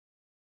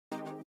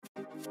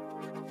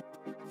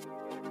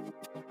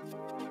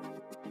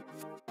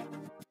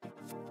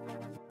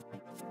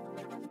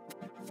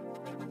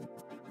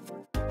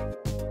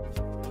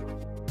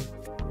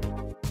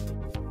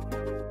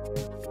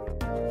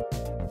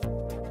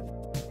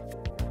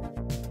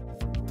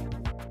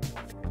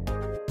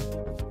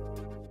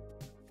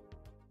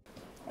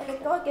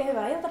Eli oikein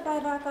hyvää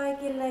iltapäivää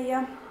kaikille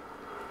ja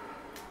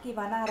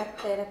kiva nähdä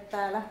teidät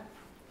täällä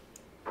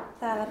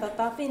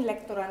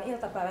Finlecturan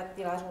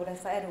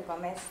iltapäivätilaisuudessa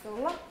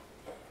Educa-messulla,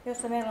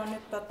 jossa meillä on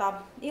nyt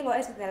ilo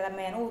esitellä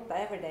meidän uutta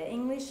Everyday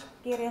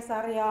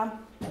English-kirjasarjaa,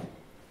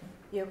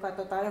 jonka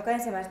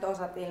ensimmäiset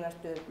osat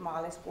ilmestyy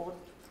maaliskuun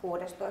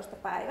 16.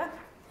 päivä.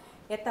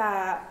 Ja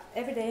tämä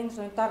Everyday English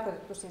on nyt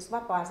tarkoitettu siis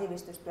vapaan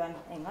sivistystyön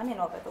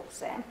englannin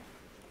opetukseen.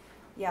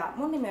 Ja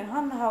mun nimi on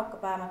Hanna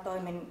Haukkapää, mä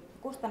toimin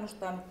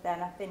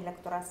kustannustoimittajana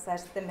Finlecturassa ja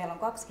sitten meillä on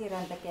 2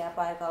 kirjantekijää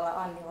paikalla,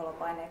 Anni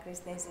Holopainen ja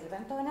Kristiin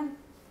Silventoinen,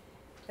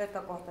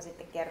 jotka kohta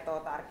sitten kertoo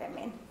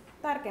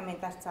tarkemmin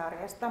tästä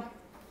sarjasta.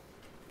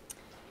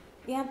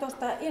 Ihan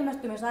tuosta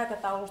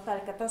ilmestymisaikataulusta,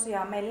 eli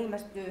tosiaan meillä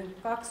ilmestyy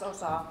 2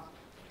 osaa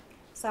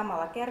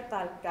samalla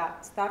kertaa, eli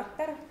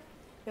Starter,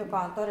 joka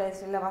on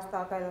todellisille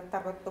vasta-alkaille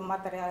tarkoitettu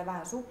materiaali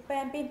vähän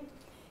suppeempi,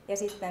 ja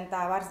sitten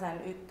tämä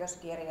varsinainen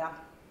ykköskirja,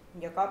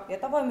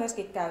 jota voi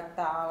myöskin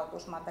käyttää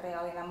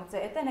aloitusmateriaalina, mutta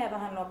se etenee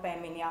vähän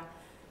nopeammin ja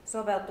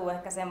soveltuu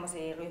ehkä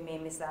semmoisiin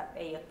ryhmiin, missä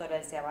ei ole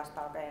todellisia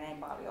vasta-alkaajia niin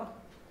paljon.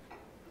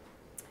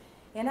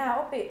 Ja nämä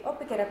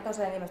oppikirjat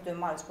tosiaan ilmestyy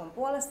maaliskuun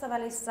puolessa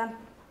välissä.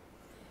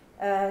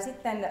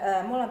 Sitten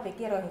molempiin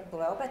kirjoihin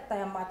tulee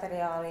opettajan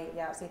materiaali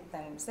ja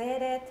sitten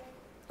CD.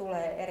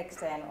 Tulee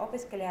erikseen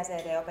opiskelijan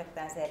CD ja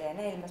opettajan CD,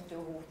 ne ilmestyy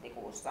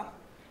huhtikuussa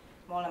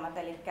molemmat.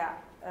 Eli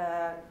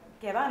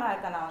kevään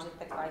aikana on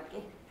sitten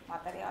kaikki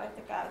materiaalit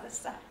jo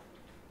käytössä.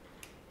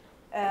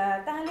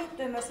 Tähän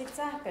liittyy myös sit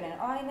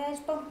sähköinen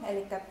aineisto,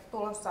 eli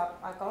tulossa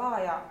aika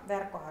laaja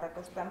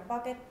verkkoharjoitusten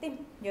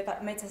paketti, jota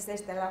me itse asiassa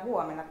esitellään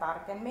huomenna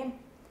tarkemmin.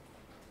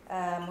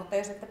 Mutta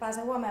jos ette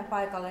pääse huomenna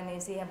paikalle,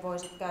 niin siihen voi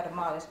sit käydä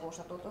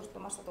maaliskuussa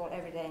tutustumassa tuolla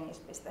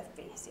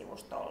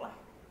everydayenglish.fi-sivustolla.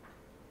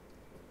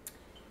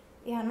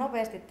 Ihan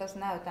nopeasti tuossa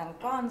näytän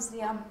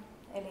kansia,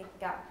 eli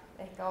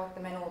ehkä olette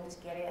meidän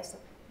uutiskirjeessä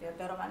jo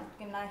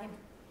törmännytkin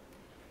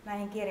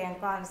näihin kirjan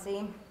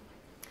kansiin.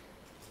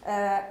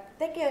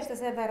 Tekijöistä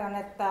sen verran,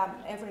 että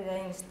Everyday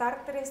English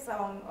Starterissa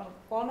on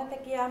 3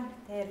 tekijää.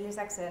 Heidän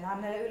lisäkseen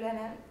Hannele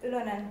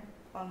Ylönen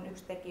on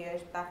yksi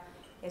tekijöistä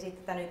ja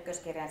sitten tämän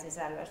ykköskirjan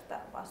sisällöstä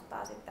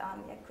vastaa sitten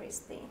Anni ja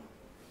Kristiin.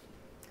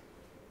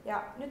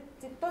 Ja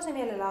nyt tosi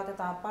mielellä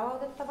otetaan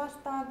palautetta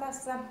vastaan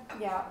tässä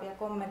ja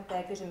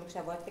kommentteja ja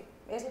kysymyksiä voitte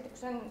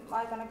esityksen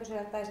aikana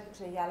kysyä tai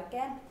esityksen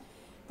jälkeen.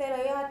 Teillä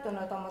on jaettu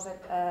nuo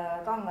tommoset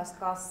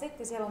kangaskassit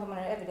ja siellä on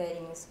tommonen Everyday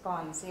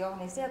English-kansio,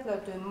 niin sieltä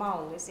löytyy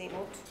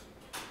mallisivut.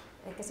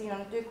 Eli siinä on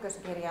nyt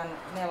ykköskirjan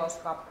 4.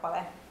 kappale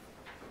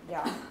ja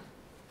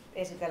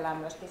esitellään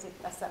myöskin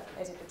sit tässä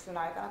esityksen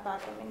aikana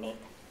tarkemmin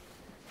niitä.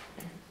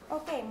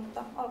 Okei,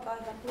 mutta olkaa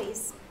hyvä,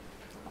 please.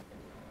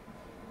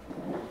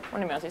 Mun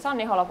nimi on siis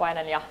Anni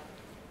Holopainen ja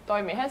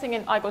toimin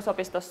Helsingin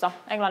aikuisopistossa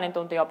englannin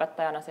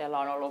tuntiopettajana. Siellä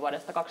on ollut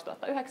vuodesta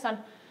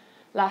 2009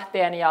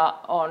 lähtien ja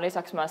olen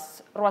lisäksi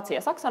myös ruotsin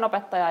ja saksan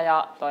opettaja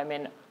ja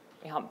toimin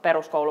ihan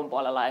peruskoulun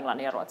puolella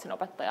englannin ja ruotsin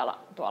opettajalla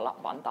tuolla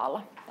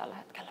Vantaalla tällä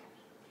hetkellä.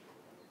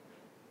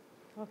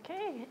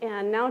 Okay,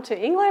 and now to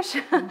English.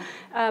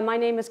 My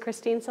name is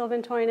Christine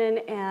Silventoinen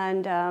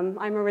and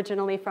I'm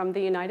originally from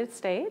the United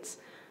States,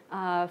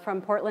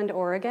 from Portland,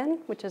 Oregon,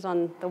 which is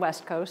on the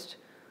west coast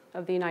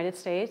of the United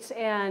States.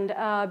 And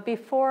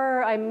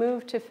before I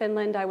moved to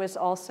Finland, I was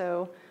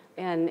also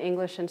an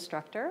English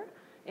instructor.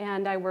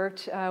 And I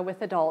worked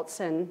with adults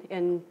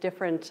in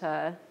different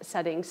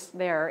settings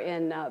there,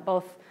 in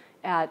both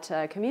at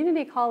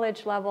community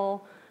college level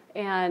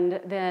and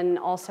then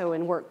also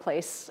in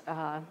workplace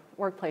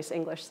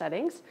English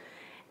settings.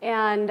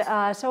 And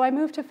so I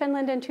moved to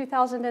Finland in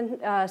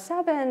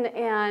 2007,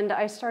 and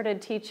I started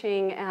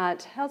teaching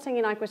at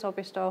Helsingin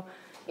aikuisopisto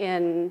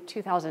in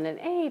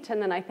 2008,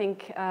 and then I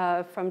think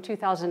from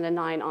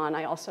 2009 on,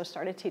 I also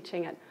started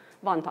teaching at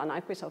Vantaan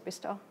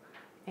aikuisopisto.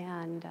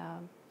 And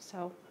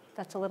so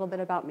that's a little bit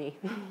about me.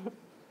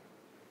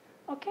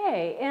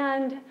 Okay,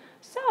 and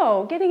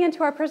so getting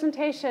into our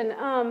presentation,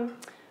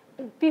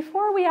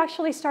 before we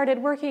actually started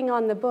working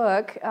on the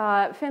book,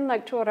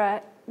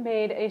 Finlectura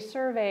made a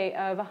survey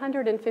of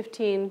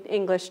 115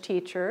 English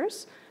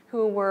teachers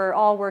who were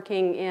all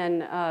working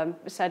in a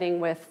setting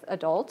with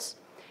adults.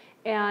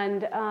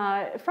 And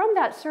from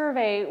that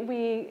survey,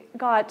 we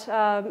got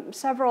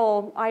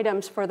several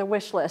items for the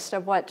wish list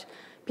of what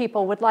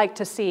people would like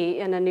to see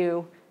in a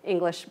new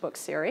English book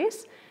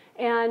series.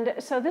 And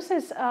so this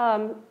is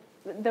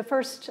the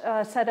first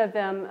set of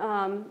them.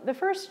 The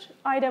first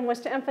item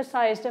was to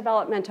emphasize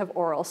development of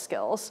oral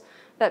skills,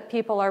 that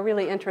people are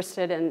really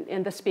interested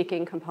in the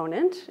speaking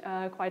component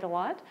quite a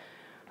lot.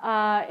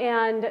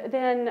 And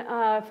then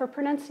for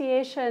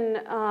pronunciation,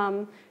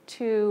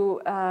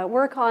 to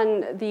work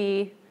on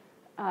the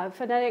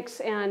phonetics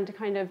and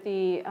kind of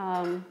the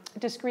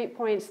discrete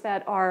points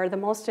that are the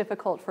most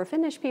difficult for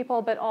Finnish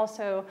people, but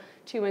also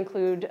to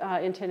include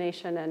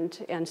intonation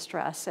and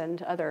stress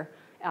and other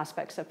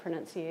aspects of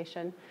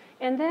pronunciation.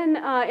 And then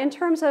in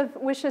terms of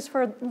wishes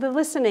for the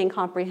listening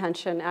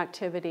comprehension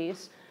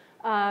activities,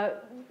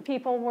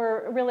 people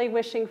were really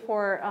wishing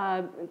for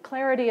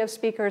clarity of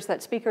speakers,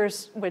 that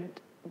speakers would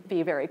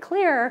be very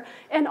clear,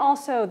 and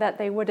also that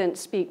they wouldn't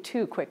speak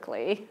too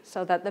quickly,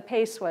 so that the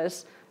pace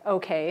was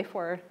okay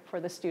for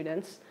the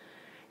students.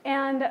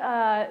 And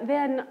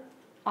then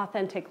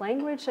authentic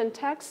language and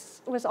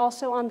text was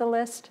also on the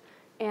list,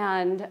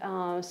 and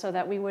so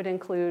that we would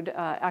include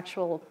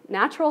actual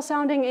natural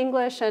sounding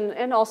English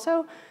and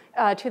also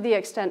to the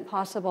extent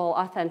possible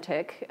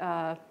authentic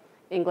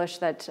English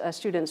that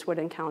students would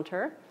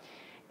encounter.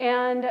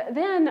 And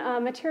then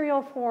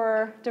material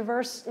for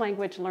diverse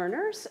language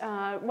learners,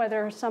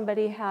 whether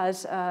somebody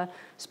has a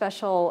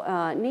special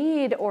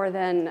need or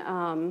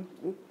then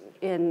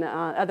in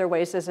other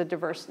ways as a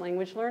diverse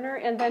language learner.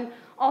 And then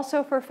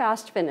also for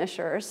fast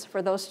finishers,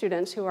 for those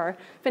students who are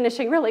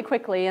finishing really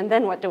quickly, and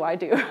then what do I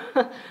do?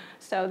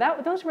 So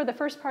those were the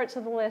first parts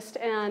of the list.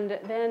 And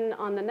then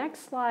on the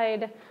next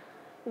slide,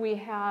 we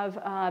have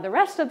the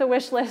rest of the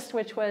wish list,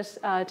 which was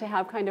to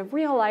have kind of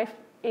real life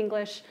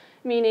English,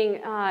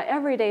 meaning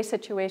everyday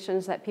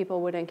situations that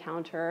people would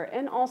encounter,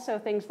 and also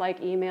things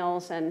like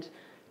emails and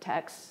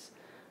texts,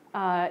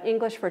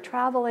 English for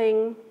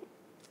traveling,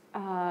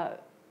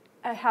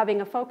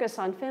 having a focus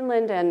on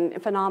Finland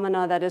and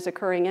phenomena that is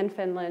occurring in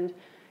Finland,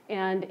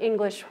 and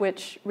English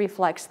which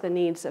reflects the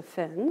needs of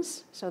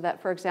Finns, so that,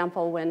 for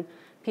example, when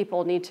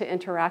people need to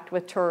interact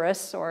with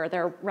tourists or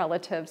their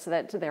relatives,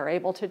 that they're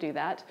able to do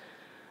that.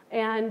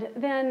 And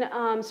then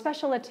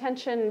special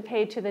attention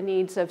paid to the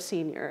needs of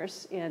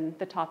seniors in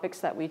the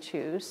topics that we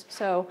choose.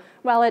 So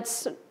while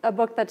it's a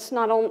book that's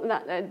not only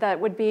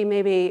that would be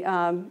maybe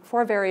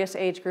for various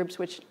age groups,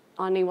 which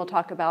Anni will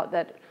talk about,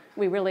 that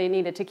we really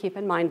needed to keep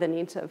in mind the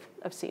needs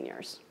of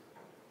seniors.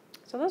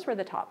 So those were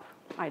the top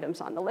items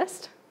on the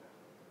list.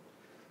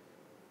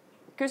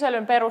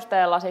 Kyselyn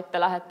perusteella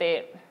sitten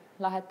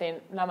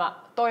lähdettiin nämä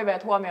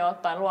toiveet huomioon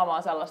ottaen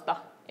luomaan sellaista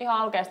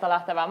ihan alkeesta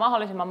lähtevää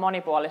mahdollisimman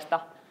monipuolista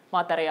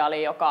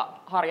materiaalia, joka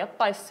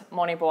harjoittaisi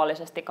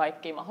monipuolisesti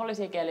kaikkia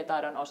mahdollisia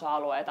kielitaidon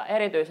osa-alueita,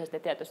 erityisesti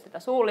tietysti sitä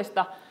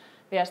suullista,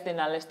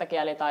 viestinnällistä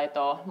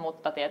kielitaitoa,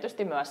 mutta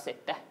tietysti myös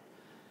sitten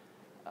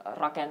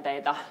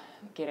rakenteita,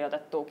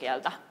 kirjoitettua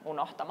kieltä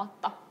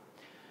unohtamatta.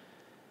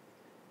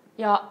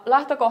 Ja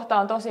lähtökohta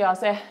on tosiaan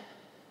se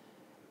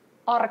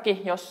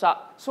arki, jossa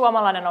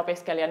suomalainen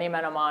opiskelija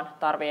nimenomaan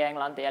tarvitsee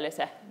englantia, eli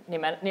se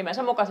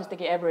nimensä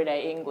mukaisestikin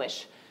everyday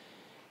English.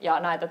 Ja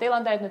näitä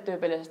tilanteita nyt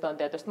tyypillisesti on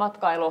tietysti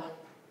matkailu,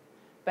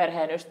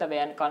 perheen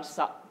ystävien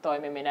kanssa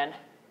toimiminen,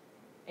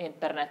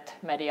 internet,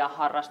 media,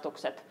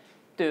 harrastukset,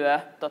 työ,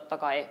 totta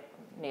kai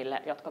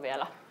niille, jotka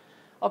vielä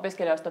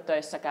opiskelijoista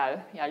töissä käy.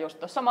 Ja just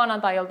tuossa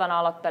maanantai-iltana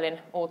aloittelin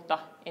uutta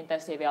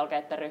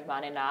intensiivialkeiden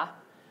ryhmää, niin nämä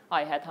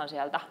aiheethan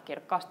sieltä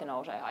kirkkaasti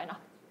nousee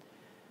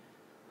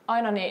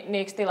aina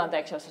niiksi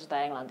tilanteiksi, joissa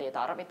sitä englantia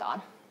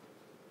tarvitaan.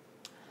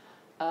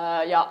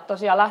 Ja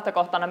tosiaan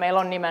lähtökohtana meillä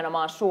on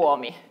nimenomaan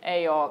Suomi.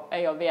 Ei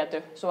ole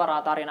viety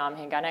suoraa tarinaa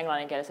mihinkään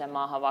englanninkieliseen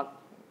maahan, vaan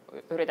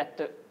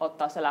yritetty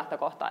ottaa se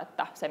lähtökohta,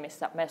 että se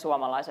missä me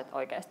suomalaiset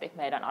oikeasti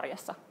meidän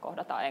arjessa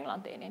kohdataan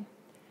englantia, niin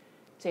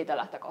siitä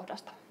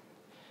lähtökohdasta.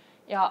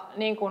 Ja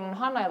niin kuin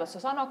Hanna jo tuossa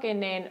sanoikin,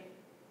 niin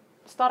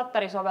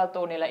starteri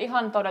soveltuu niille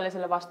ihan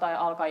todellisille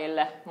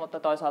vasta-alkajille, mutta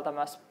toisaalta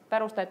myös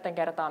perusteiden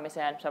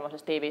kertaamiseen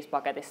semmoisessa tiiviissä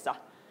paketissa,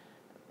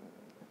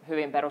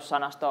 hyvin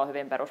perussanastoa,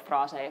 hyvin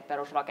perusfraaseja,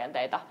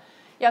 perusrakenteita.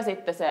 Ja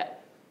sitten se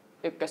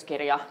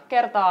ykköskirja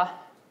kertaa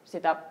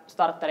sitä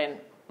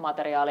starterin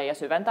materiaalia ja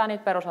syventää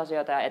niitä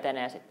perusasioita ja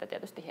etenee sitten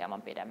tietysti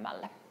hieman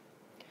pidemmälle.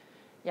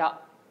 Ja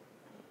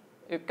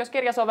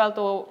ykköskirja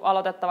soveltuu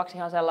aloitettavaksi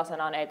ihan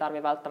sellaisenaan, ei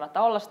tarvitse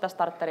välttämättä olla sitä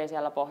starteria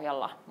siellä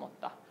pohjalla,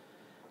 mutta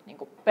niin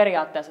kuin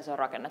periaatteessa se on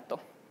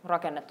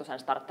rakennettu sen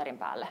starterin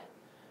päälle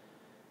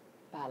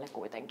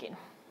kuitenkin.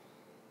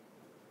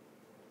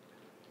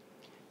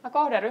 Ja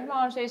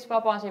kohderyhmä on siis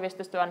vapaan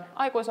sivistystyön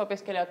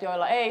aikuisopiskelijat,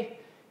 joilla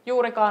ei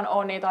juurikaan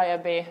ole niitä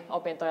aiempia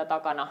opintoja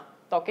takana.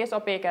 Toki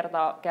sopii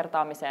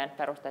kertaamiseen,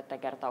 perusteiden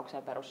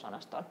kertaukseen,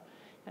 perussanastoon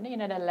ja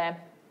niin edelleen.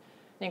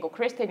 Niin kuin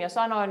Kristin jo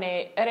sanoi,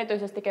 niin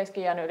erityisesti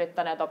keski-iän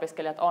ylittäneet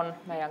opiskelijat on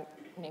meidän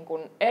niin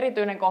kuin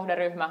erityinen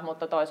kohderyhmä,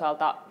 mutta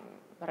toisaalta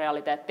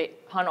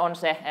realiteettihan on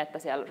se, että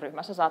siellä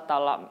ryhmässä saattaa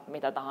olla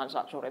mitä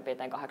tahansa suurin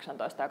piirtein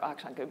 18 ja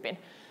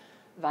 80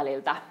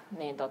 väliltä.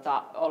 Niin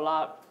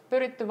ollaan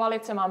pyritty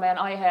valitsemaan meidän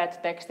aiheet,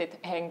 tekstit,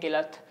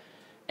 henkilöt,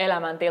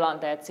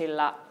 elämäntilanteet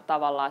sillä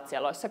tavalla, että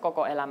siellä olisi se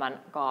koko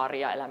elämän kaari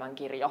ja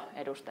elämänkirjo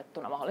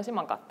edustettuna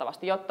mahdollisimman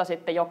kattavasti, jotta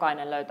sitten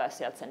jokainen löytäisi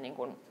sieltä sen niin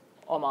kuin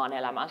omaan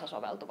elämäänsä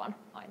soveltuvan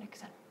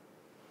aineksen.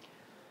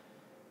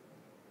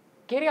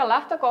 Kirjan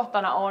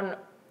lähtökohtana on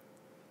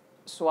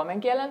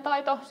suomen kielen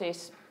taito,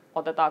 siis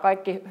otetaan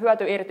kaikki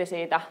hyöty irti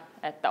siitä,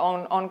 että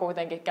on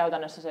kuitenkin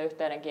käytännössä se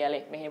yhteinen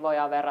kieli, mihin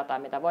voidaan verrata ja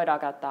mitä voidaan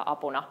käyttää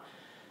apuna.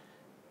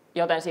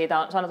 Joten siitä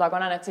on, sanotaanko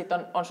näin, että siitä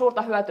on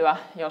suurta hyötyä,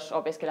 jos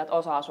opiskelijat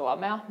osaa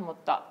suomea,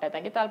 mutta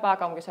etenkin täällä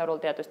pääkaupunkiseudulla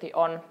tietysti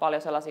on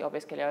paljon sellaisia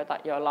opiskelijoita,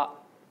 joilla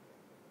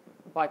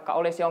vaikka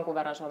olisi jonkun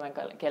verran suomen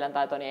kielen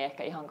taito, niin ei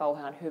ehkä ihan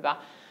kauhean hyvä.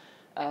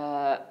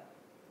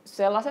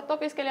 Sellaiset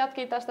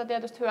opiskelijatkin tästä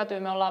tietysti hyötyy.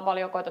 Me ollaan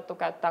paljon koetettu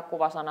käyttää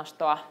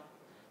kuvasanastoa,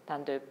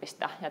 tämän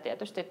tyyppistä, ja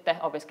tietysti sitten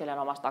opiskelijan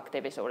omasta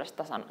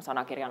aktiivisuudesta,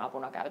 sanakirjan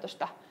apuna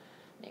käytöstä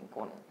niin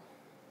kun,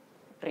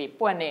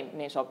 riippuen,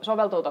 niin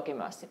soveltuu toki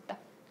myös sitten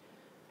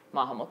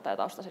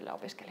maahanmuuttajataustaisille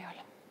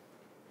opiskelijoille.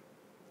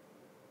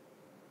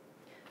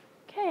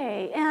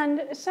 Okay, and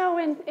so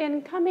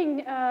in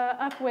coming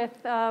up with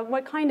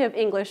what kind of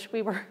English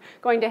we were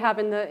going to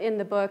have in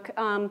the book,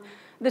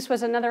 this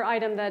was another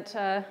item that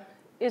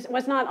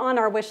was not on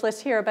our wish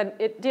list here, but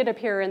it did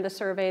appear in the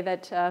survey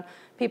that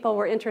people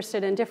were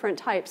interested in different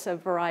types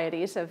of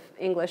varieties of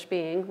English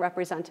being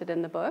represented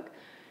in the book.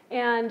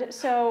 And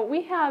so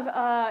we have,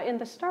 in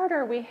the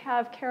starter, we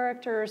have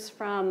characters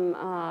from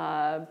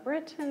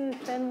Britain,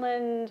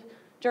 Finland,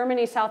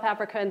 Germany, South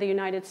Africa, and the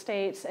United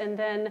States. And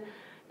then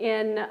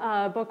in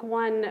book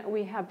one,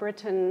 we have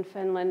Britain,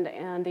 Finland,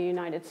 and the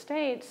United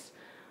States.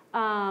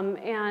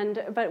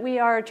 But we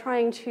are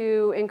trying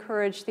to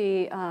encourage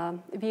the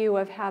view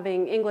of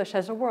having English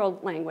as a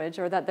world language,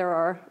 or that there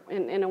are,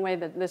 in a way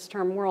that this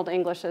term world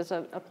English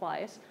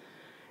applies.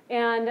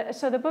 And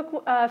so the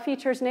book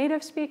features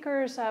native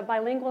speakers,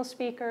 bilingual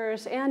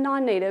speakers, and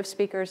non-native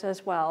speakers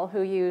as well,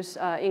 who use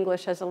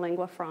English as a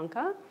lingua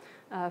franca.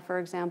 For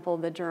example,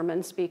 the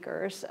German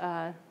speakers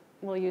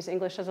will use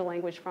English as a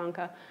language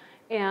franca.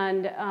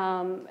 And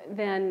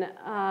then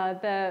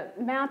the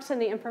maps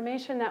and the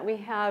information that we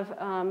have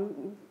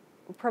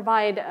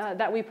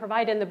that we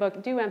provide in the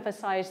book do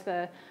emphasize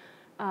the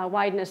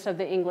wideness of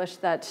the English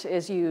that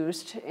is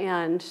used.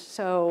 And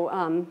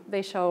so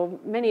they show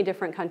many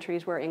different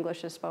countries where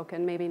English is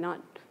spoken,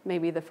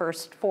 maybe the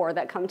first 4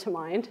 that come to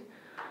mind.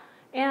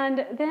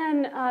 And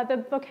then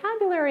the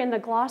vocabulary and the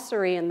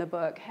glossary in the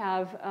book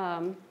have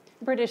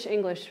British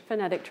English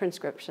phonetic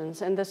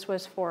transcriptions, and this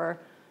was for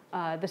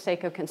the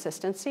sake of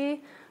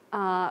consistency,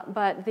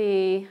 but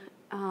the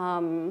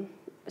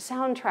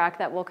soundtrack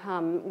that will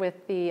come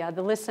with the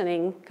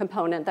listening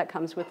component that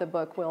comes with the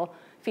book will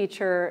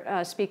feature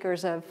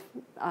speakers of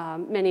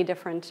many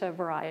different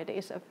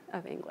varieties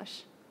of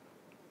English.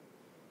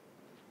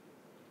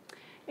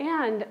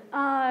 And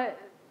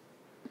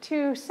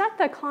to set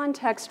the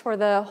context for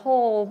the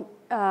whole,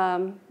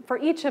 for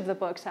each of the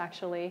books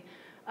actually,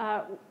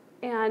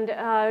 and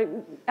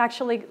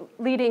actually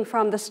leading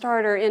from the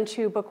starter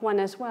into book one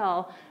as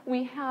well,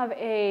 we have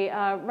a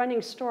running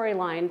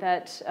storyline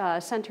that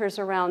centers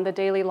around the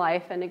daily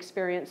life and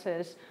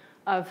experiences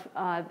of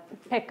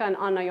Pekka and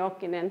Anna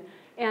Jokinen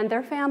and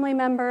their family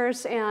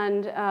members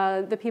and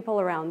the people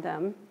around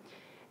them.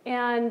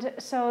 And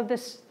so the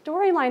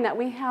storyline that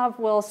we have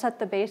will set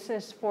the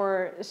basis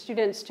for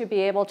students to be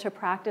able to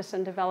practice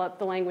and develop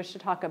the language to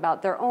talk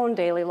about their own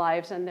daily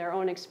lives and their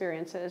own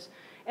experiences,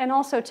 and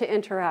also to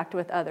interact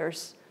with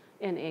others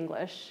in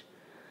English.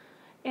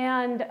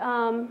 And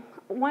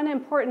one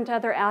important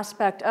other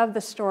aspect of the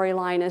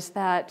storyline is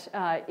that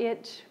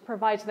it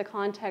provides the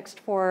context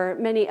for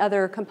many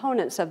other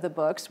components of the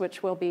books,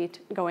 which we'll be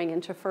going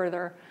into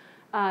further,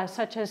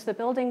 such as the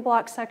building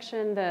block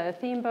section, the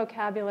theme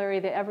vocabulary,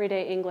 the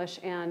everyday English,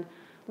 and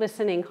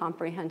listening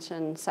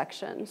comprehension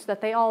sections,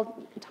 that they all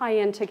tie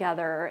in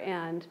together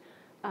and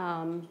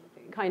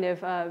kind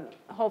of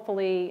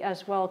hopefully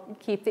as well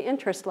keep the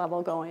interest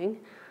level going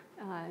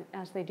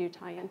as they do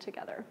tie in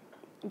together.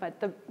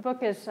 But the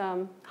book is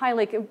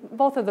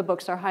both of the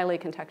books are highly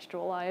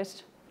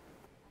contextualized.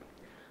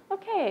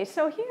 Okay,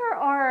 so here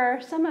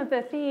are some of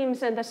the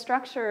themes and the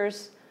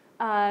structures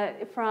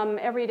from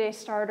Everyday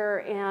Starter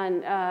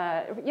and,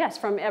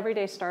 from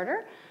Everyday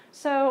Starter.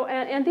 So,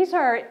 and these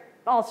are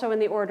also in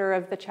the order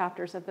of the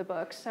chapters of the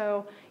book.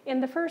 So in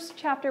the first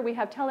chapter, we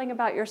have telling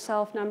about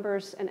yourself,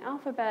 numbers, and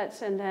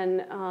alphabets, and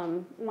then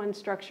one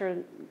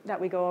structure that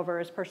we go over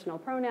is personal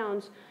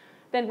pronouns.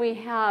 Then we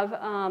have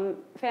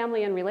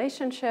family and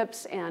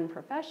relationships and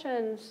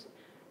professions,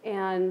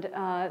 and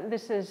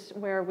this is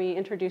where we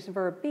introduce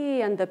verb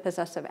be and the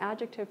possessive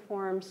adjective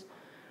forms.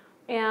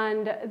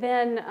 And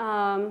then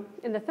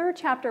in the third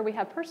chapter, we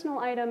have personal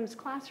items,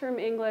 classroom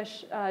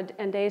English,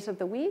 and days of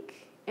the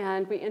week,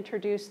 and we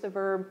introduce the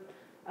verb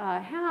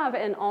have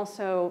and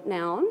also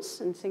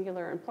nouns in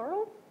singular and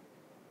plural.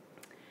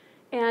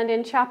 And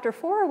in chapter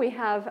 4, we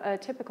have a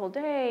typical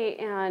day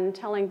and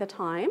telling the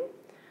time.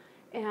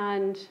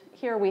 And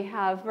here we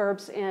have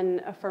verbs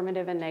in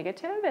affirmative and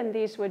negative, and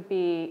these would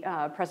be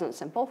present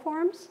simple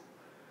forms.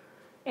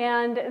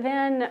 And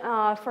then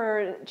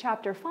for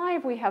chapter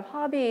 5, we have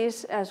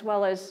hobbies as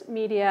well as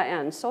media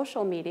and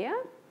social media.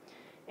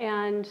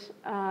 And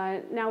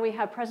now we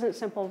have present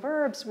simple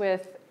verbs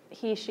with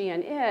he, she,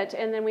 and it,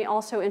 and then we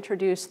also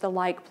introduce the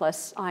like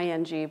plus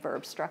ing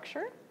verb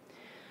structure.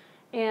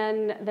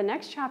 In the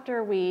next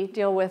chapter, we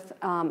deal with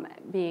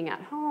being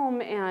at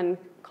home and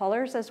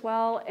colors as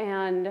well,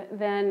 and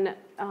then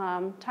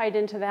tied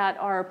into that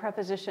are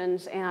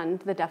prepositions and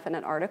the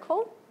definite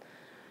article.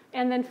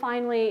 And then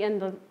finally, in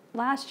the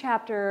last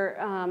chapter,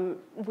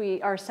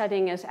 our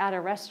setting is at a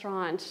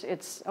restaurant.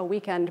 It's a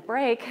weekend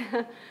break.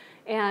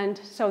 And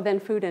so then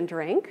food and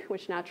drink,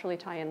 which naturally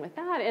tie in with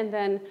that. And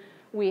then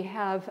we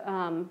have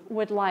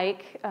would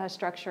like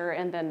structure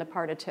and then the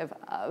partitive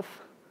of.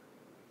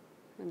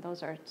 And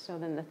those are, so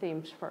then the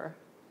themes for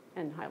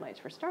and highlights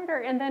for starter.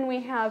 And then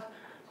we have,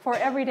 for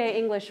Everyday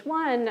English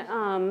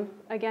 1,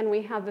 again,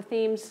 we have the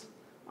themes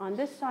on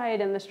this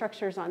side and the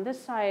structures on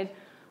this side.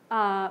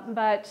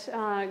 But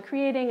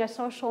creating a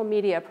social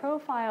media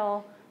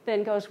profile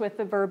then goes with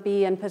the verb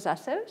be and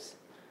possessives.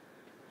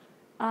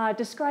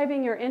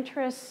 Describing your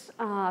interests,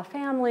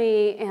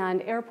 family,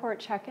 and airport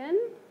check-in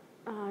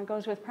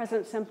goes with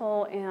present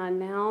simple and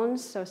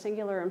nouns, so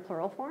singular and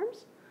plural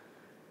forms.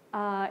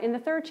 In the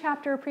third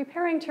chapter,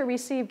 preparing to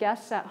receive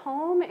guests at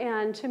home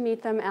and to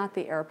meet them at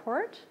the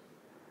airport.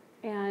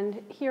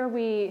 And here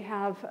we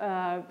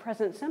have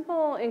present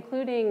simple,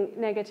 including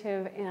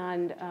negative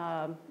and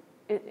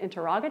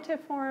interrogative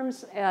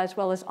forms, as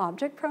well as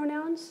object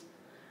pronouns.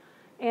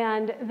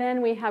 And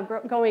then we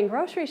have going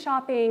grocery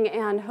shopping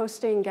and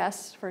hosting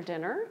guests for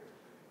dinner.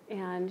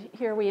 And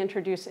here we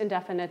introduce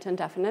indefinite and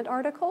definite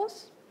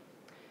articles.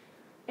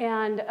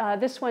 And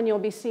this one you'll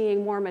be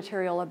seeing more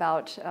material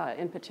about,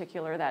 in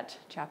particular, that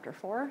chapter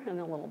 4 in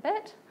a little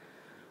bit.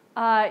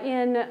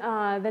 In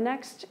the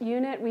next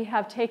unit, we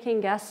have taking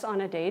guests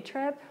on a day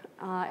trip,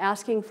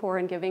 asking for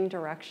and giving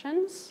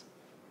directions.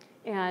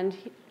 And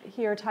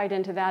here tied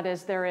into that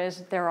is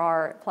there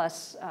are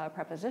plus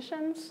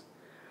prepositions.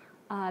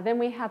 Then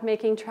we have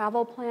making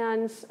travel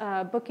plans,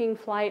 booking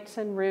flights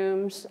and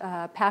rooms,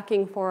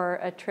 packing for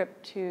a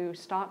trip to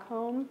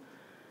Stockholm.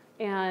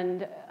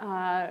 And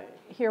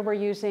here we're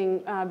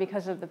using,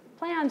 because of the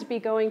plans, be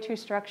going to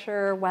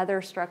structure,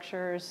 weather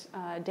structures,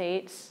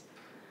 dates.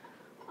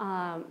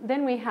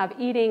 Then we have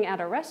eating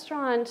at a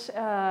restaurant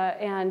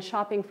and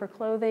shopping for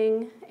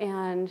clothing.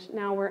 And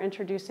now we're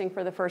introducing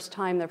for the first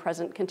time the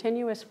present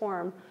continuous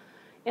form.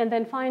 And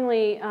then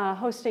finally,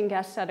 hosting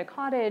guests at a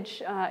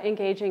cottage,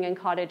 engaging in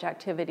cottage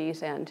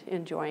activities and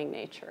enjoying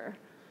nature.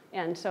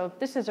 And so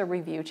this is a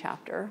review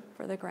chapter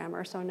for the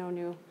grammar, so no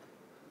new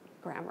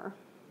grammar.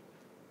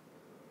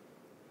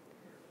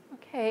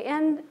 Okay,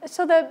 and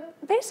so the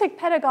basic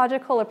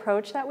pedagogical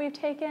approach that we've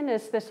taken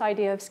is this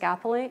idea of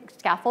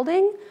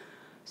scaffolding,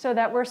 so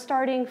that we're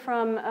starting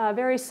from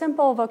very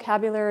simple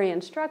vocabulary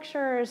and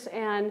structures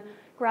and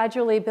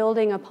gradually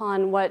building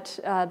upon what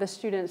the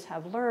students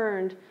have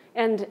learned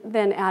and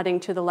then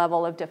adding to the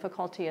level of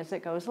difficulty as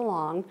it goes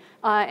along.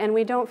 And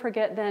we don't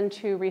forget then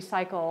to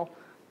recycle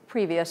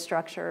previous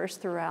structures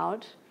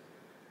throughout.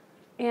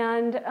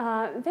 And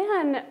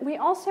then we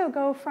also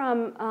go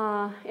from,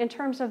 in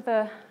terms of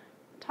the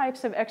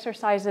types of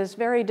exercises,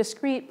 very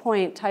discrete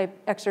point type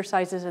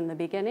exercises in the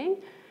beginning,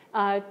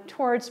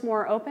 towards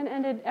more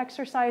open-ended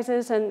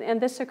exercises. And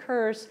this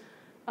occurs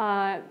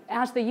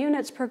as the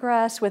units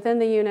progress, within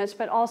the units,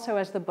 but also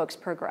as the books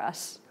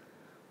progress.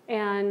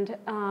 And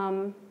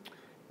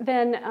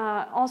then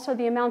also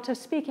the amount of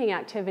speaking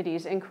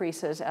activities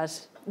increases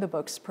as the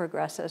books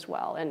progress as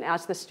well. And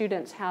as the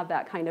students have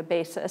that kind of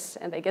basis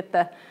and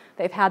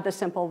they've had the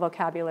simple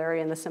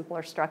vocabulary and the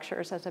simpler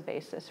structures as a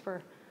basis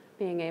for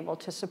being able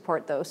to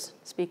support those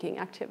speaking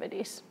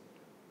activities.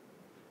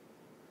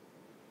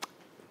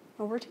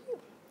 Over to you.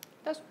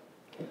 Kiitos.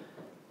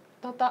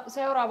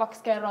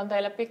 Seuraavaksi kerron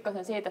teille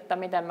pikkasen siitä, että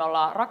miten me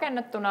ollaan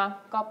rakennettu nämä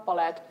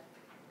kappaleet.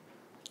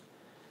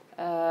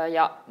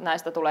 Ja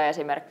näistä tulee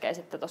esimerkkejä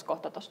sitten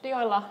kohta tuossa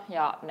dioilla,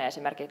 ja ne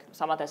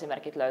samat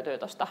esimerkit löytyy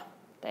tuosta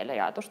teille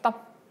jaetusta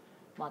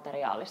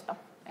materiaalista.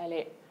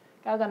 Eli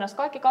käytännössä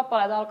kaikki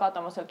kappaleet alkaa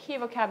tämmöisellä key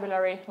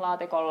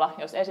vocabulary-laatikolla,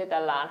 jos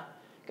esitellään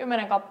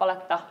 10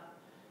 kappaletta,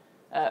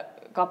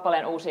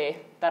 kappaleen uusia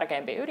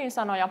tärkeimpiä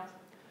ydinsanoja.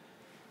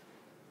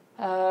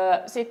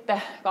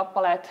 Sitten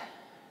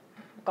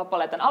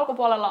kappaleiden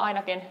alkupuolella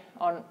ainakin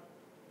on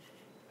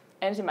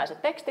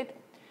ensimmäiset tekstit,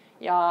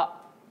 ja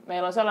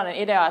meillä on sellainen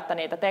idea, että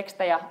niitä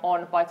tekstejä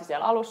on paitsi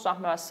siellä alussa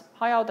myös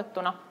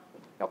hajautettuna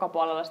joka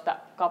puolella sitä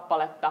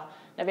kappaletta.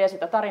 Ne vie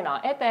sitä tarinaa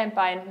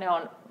eteenpäin. Ne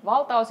on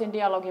valtaosin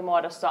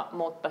dialogimuodossa,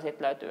 mutta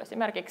sitten löytyy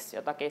esimerkiksi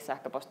jotakin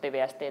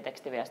sähköpostiviestiä,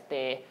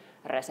 tekstiviestiä,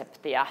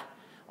 reseptiä,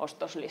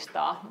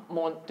 ostoslistaa,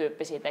 muun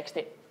tyyppisiä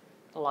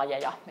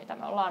tekstilajeja, mitä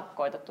me ollaan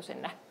koitettu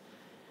sinne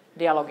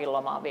dialogin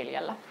lomaan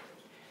viljellä.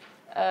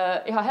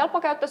 Ihan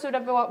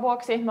helppokäyttöisyyden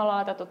vuoksi me ollaan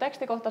laitettu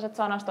tekstikohtaiset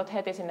sanastot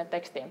heti sinne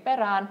tekstien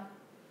perään,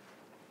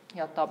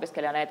 jotta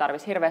opiskelijan ei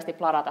tarvitsisi hirveästi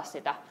plarata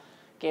sitä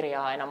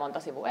kirjaa aina monta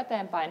sivua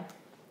eteenpäin.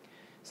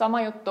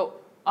 Sama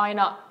juttu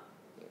aina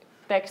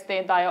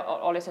tekstiin, tai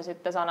oli se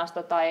sitten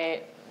sanasto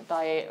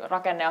tai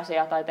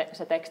rakenneasia tai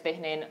se teksti,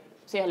 niin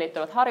siihen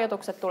liittyvät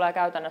harjoitukset tulee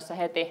käytännössä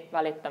heti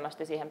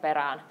välittömästi siihen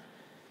perään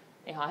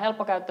ihan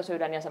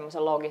helppokäyttöisyyden ja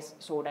semmoisen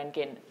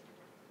loogisuudenkin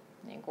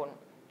niin kuin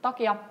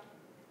takia.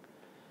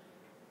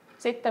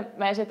 Sitten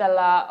me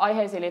esitellään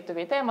aiheisiin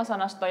liittyviä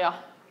teemasanastoja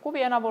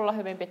kuvien avulla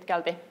hyvin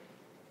pitkälti.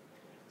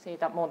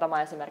 Siitä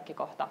muutama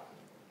esimerkkikohta.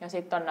 Ja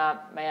sitten on nämä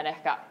meidän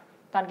ehkä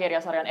tämän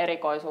kirjasarjan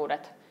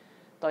erikoisuudet.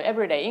 Toi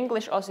Everyday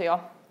English-osio,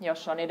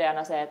 jossa on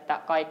ideana se, että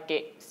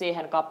kaikki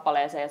siihen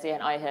kappaleeseen ja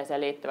siihen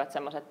aiheeseen liittyvät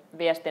semmoiset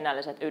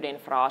viestinnälliset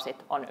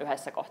ydinfraasit on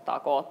yhdessä kohtaa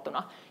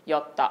koottuna,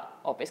 jotta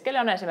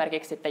opiskelijan on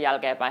esimerkiksi sitten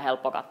jälkeenpäin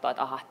helppo katsoa,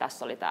 että aha,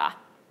 tässä oli tämä,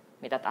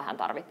 mitä tähän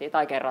tarvittiin,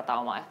 tai kerrata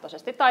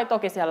omaehtoisesti. Tai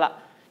toki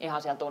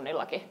ihan siellä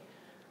tunnillakin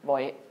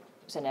voi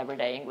sen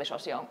Everyday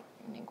English-osion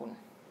niin kuin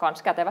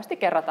kans kätevästi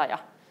kerrata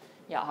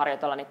ja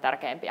harjoitella niitä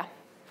tärkeimpiä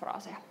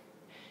fraaseja.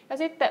 Ja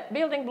sitten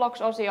Building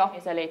Blocks-osio,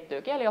 niin se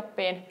liittyy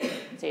kielioppiin.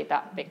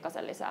 Siitä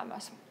pikkasen lisää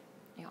myös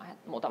ihan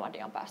muutaman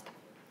dian päästä.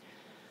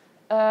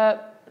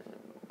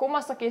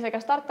 Kummassakin sekä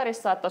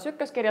starterissa että tuossa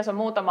ykköskirjassa on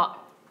muutama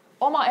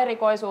oma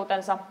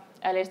erikoisuutensa.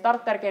 Eli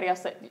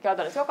starterkirjassa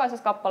käytännössä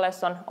jokaisessa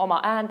kappaleessa on oma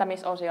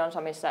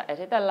ääntämisosionsa, missä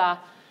esitellään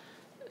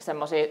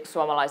semmoisia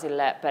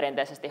suomalaisille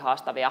perinteisesti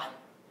haastavia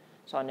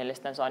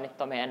soinnillisten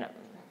soinnittomien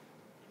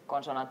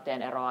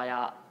konsonanttien eroa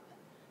ja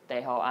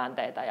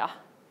TH-äänteitä ja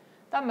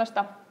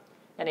tämmöistä.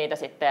 Ja niitä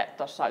sitten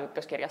tuossa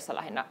ykköskirjassa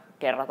lähinnä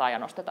kerrataan ja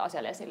nostetaan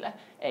siellä esille.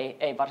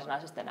 Ei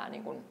varsinaisesti enää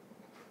niin kuin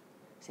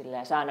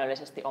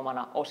säännöllisesti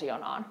omana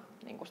osionaan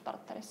niin kuin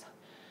starterissa.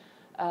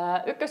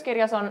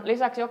 Ykköskirjassa on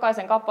lisäksi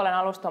jokaisen kappaleen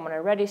alussa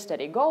tämmöinen Ready,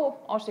 Steady,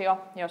 Go-osio,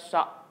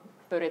 jossa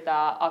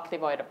pyritään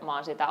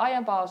aktivoimaan sitä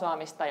aiempaa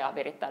osaamista ja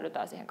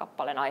virittäydytään siihen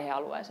kappaleen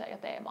aihealueeseen ja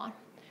teemaan.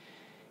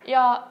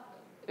 Ja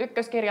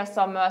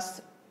ykköskirjassa on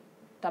myös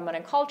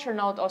tämmöinen Culture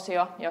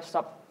Note-osio,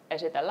 jossa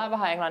esitellään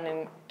vähän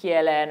englannin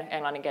kieleen,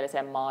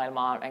 englanninkieliseen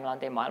maailmaan,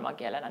 englantiin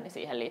maailmankielenä, niin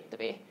siihen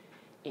liittyviä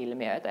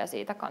ilmiöitä ja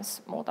siitä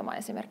myös muutama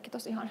esimerkki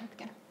tosi ihan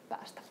hetken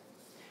päästä.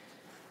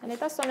 Eli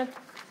tässä on nyt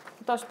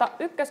tuosta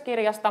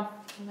ykköskirjasta,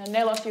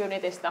 4.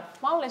 unitista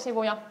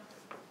mallisivuja.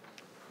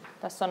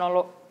 Tässä on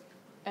ollut,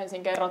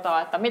 ensin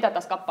kerrotaan, että mitä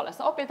tässä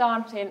kappaleessa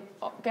opitaan. Siinä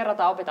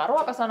opitaan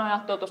ruokasanoja,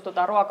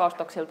 tutustutaan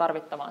ruokaostoksilla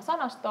tarvittavaan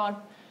sanastoon.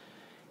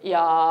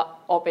 Ja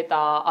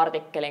opitaan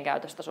artikkelin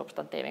käytöstä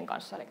substantiivin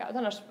kanssa, eli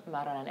käytännössä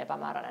määräinen,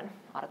 epämääräinen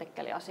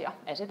artikkeliasia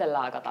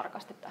esitellään aika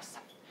tarkasti tässä.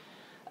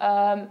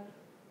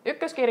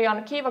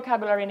 Ykköskirjan Key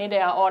Vocabularin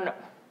idea on,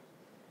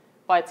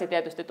 paitsi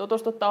tietysti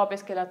tutustuttaa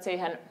opiskelijat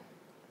siihen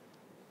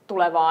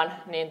tulevaan,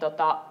 niin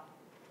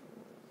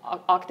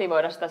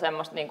aktivoida sitä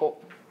semmoista, niin kuin,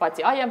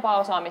 paitsi aiempaa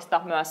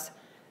osaamista, myös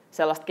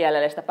sellaista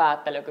kielellistä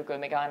päättelykykyä,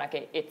 mikä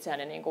ainakin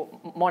itseäni niin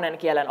kuin monen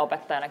kielen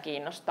opettajana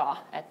kiinnostaa,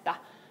 että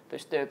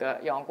pystyykö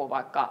jonkun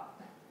vaikka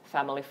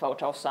family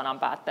photos-sanan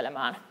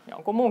päättelemään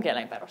jonkun muun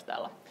kielen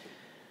perusteella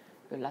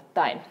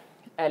yllättäen.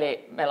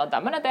 Eli meillä on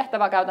tämmöinen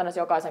tehtävä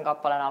käytännössä jokaisen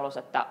kappaleen alussa,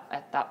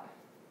 että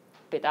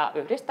pitää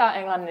yhdistää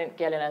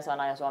englanninkielinen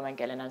sana ja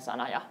suomenkielinen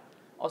sana. Ja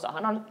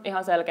osahan on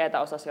ihan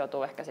selkeitä, osa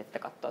joutuu ehkä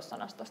sitten katsoa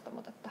sanastosta,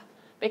 mutta että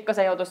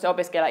pikkasen joutuisi se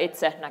opiskelija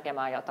itse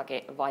näkemään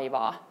jotakin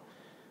vaivaa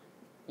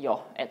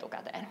jo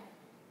etukäteen.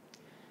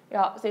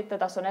 Ja sitten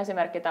tässä on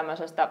esimerkki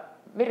tämmöisestä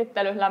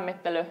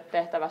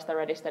virittely-lämmittely-tehtävästä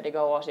Ready, Steady,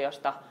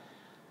 Go-osiosta.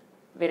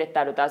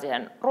 Virittäydytään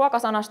siihen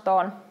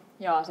ruokasanastoon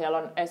ja siellä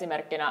on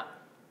esimerkkinä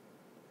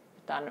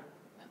tämän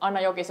Anna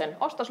Jokisen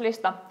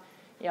ostoslista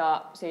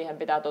ja siihen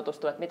pitää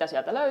tutustua, että mitä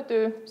sieltä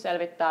löytyy,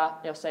 selvittää,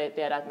 jos ei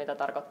tiedä, että mitä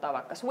tarkoittaa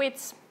vaikka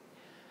sweets.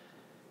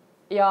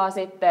 Ja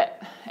sitten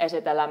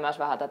esitellään myös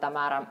vähän tätä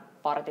määrän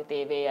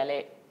partitiiviä,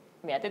 eli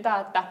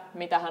mietitään, että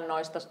mitähän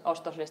noista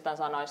ostoslistan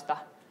sanoista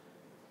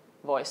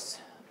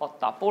voisi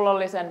ottaa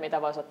pullollisen,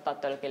 mitä voisi ottaa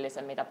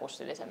tölkillisen, mitä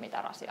pussillisen,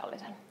 mitä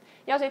rasiallisen.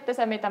 Ja sitten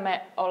se, mitä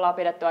me ollaan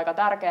pidetty aika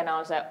tärkeänä,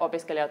 on se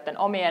opiskelijoiden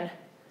omien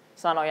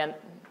sanojen,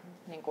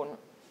 niin kuin,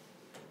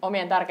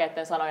 omien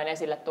tärkeiden sanojen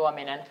esille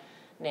tuominen.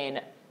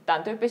 Niin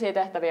tämän tyyppisiä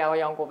tehtäviä on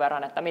jonkun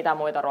verran, että mitä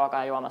muita ruoka-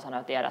 ja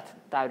juomasanoja tiedät,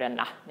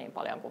 täydennä niin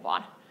paljon kuin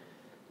vaan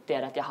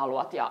tiedät ja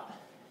haluat ja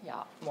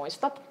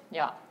muistat.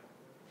 Ja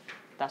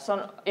tässä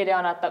on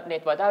ideana, että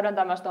niitä voi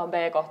täydentää myös tuohon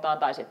B-kohtaan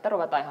tai sitten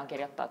ruveta ihan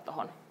kirjoittaa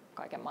tuohon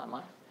kaiken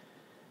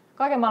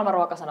maailman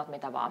ruokasanat,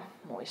 mitä vaan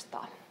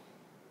muistaa.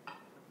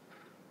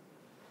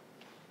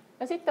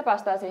 Ja sitten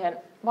päästään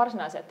siihen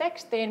varsinaiseen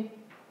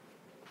tekstiin.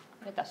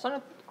 Ja tässä on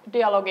nyt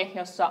dialogi,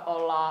 jossa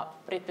ollaan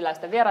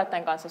brittiläisten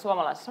vieraiden kanssa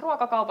suomalaisessa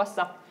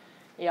ruokakaupassa.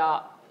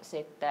 Ja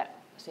sitten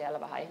siellä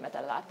vähän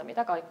ihmetellään, että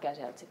mitä kaikkea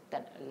sieltä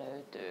sitten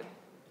löytyy.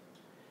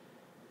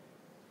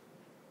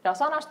 Ja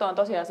sanasto on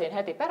tosiaan siinä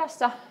heti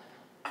perässä.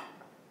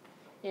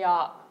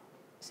 Ja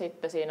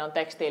sitten siinä on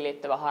tekstiin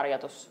liittyvä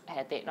harjoitus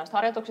heti. Noista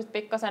harjoituksista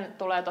pikkasen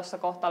tulee tuossa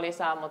kohta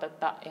lisää, mutta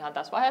että ihan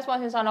tässä vaiheessa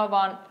voisin sanoa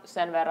vaan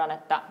sen verran,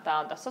 että tämä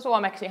on tässä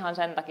suomeksi ihan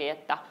sen takia,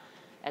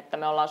 että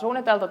me ollaan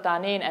suunniteltu tämä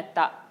niin,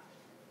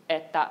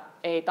 että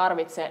ei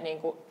tarvitse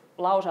niin kuin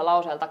lause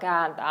lauseelta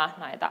kääntää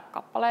näitä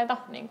kappaleita,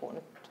 niin kuin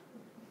nyt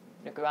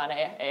nykyään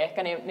ei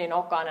ehkä niin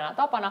olekaan enää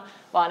tapana,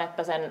 vaan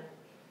että sen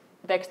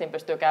tekstin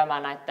pystyy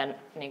käymään näiden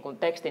niin kuin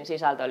tekstin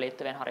sisältöön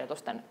liittyvien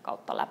harjoitusten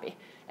kautta läpi.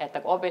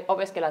 Että kun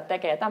opiskelijat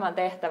tekee tämän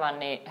tehtävän,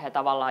 niin he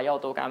tavallaan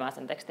joutuu käymään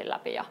sen tekstin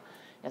läpi ja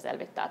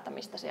selvittää, että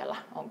mistä siellä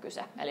on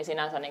kyse. Eli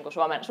sinänsä niin kuin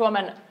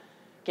suomen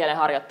kielen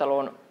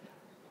harjoitteluun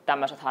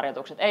tämmöiset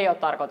harjoitukset ei ole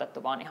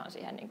tarkoitettu, vaan ihan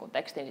siihen niin kuin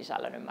tekstin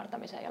sisällön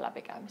ymmärtämiseen ja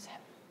läpikäymiseen.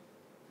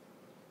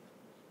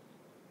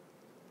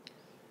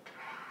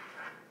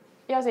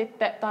 Ja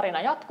sitten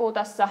tarina jatkuu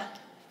tässä.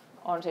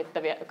 on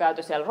sitten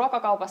käyty siellä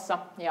ruokakaupassa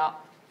ja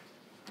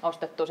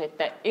ostettu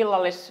sitten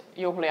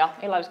illallisjuhlia,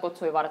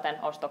 illalliskutsuja varten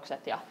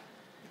ostokset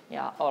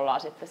ja ollaan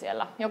sitten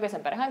siellä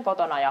Jokisen perheen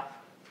kotona ja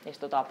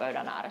istutaan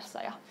pöydän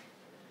ääressä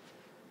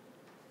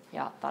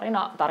ja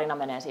tarina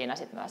menee siinä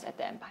sitten myös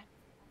eteenpäin.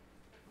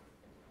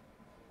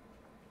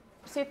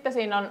 Sitten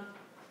siinä on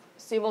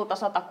sivulta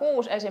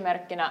 106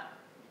 esimerkkinä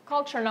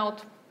Culture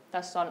Note.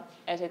 Tässä on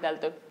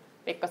esitelty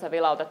pikkasen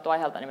vilautettu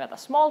aiheelta nimeltä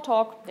Small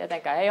Talk.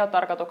 Tietenkään ei ole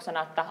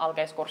tarkoituksena, että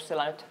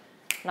alkeiskurssilla nyt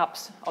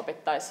naps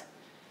opittaisi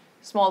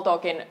Small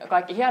Talkin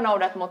kaikki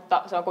hienoudet,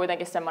 mutta se on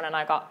kuitenkin semmoinen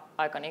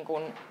aika niin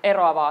kuin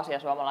eroava asia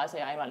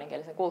suomalaisen ja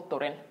englanninkielisen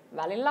kulttuurin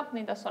välillä.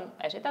 Niin tässä on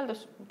esitelty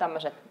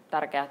tämmöiset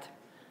tärkeät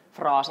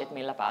fraasit,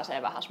 millä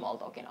pääsee vähän Small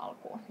Talkin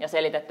alkuun. Ja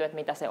selitetty, että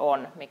mitä se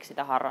on, miksi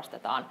sitä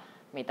harrastetaan,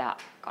 mitä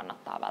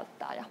kannattaa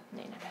välttää ja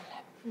niin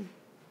edelleen.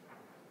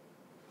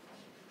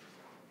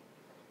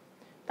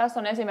 Tässä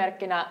on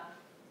esimerkkinä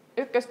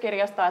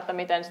ykköskirjasta, että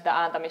miten sitä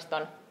ääntämistä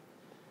on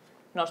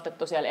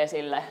nostettu siellä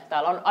esille.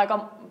 Täällä on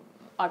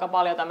aika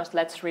paljon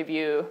tämmöistä Let's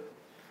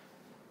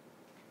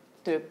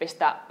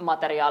Review-tyyppistä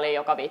materiaalia,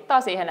 joka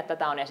viittaa siihen, että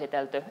tämä on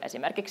esitelty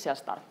esimerkiksi siellä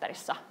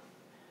starterissa.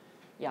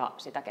 Ja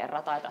sitä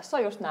kerrataan. Ja tässä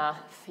on just nämä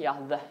ja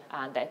the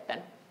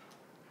äänteiden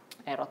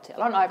erot.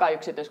 Siellä on aika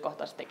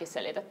yksityiskohtaisestikin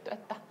selitetty,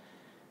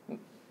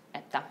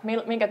 että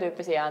minkä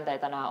tyyppisiä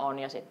äänteitä nämä on.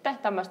 Ja sitten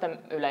tämmöisten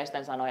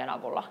yleisten sanojen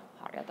avulla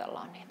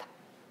harjoitellaan niitä.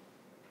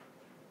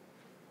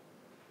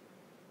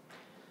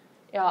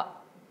 Ja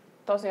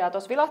tosiaan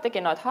tuossa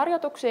vilahtikin noita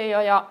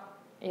harjoituksia jo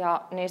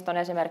ja niistä on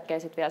esimerkkejä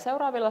sitten vielä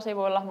seuraavilla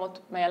sivuilla,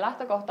 mutta meidän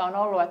lähtökohta on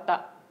ollut, että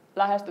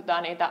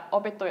lähestytään niitä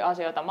opittuja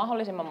asioita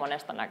mahdollisimman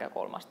monesta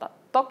näkökulmasta.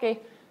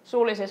 Toki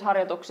suullisissa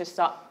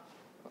harjoituksissa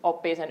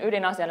oppii sen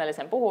ydinasian eli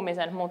sen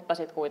puhumisen, mutta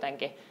sitten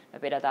kuitenkin me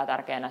pidetään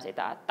tärkeänä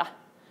sitä,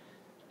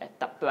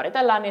 että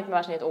pyöritellään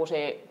myös niitä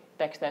uusia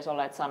teksteissä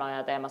olleita sanoja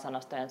ja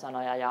teemasanastojen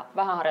sanoja ja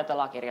vähän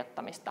harjoitellaan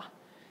kirjoittamista.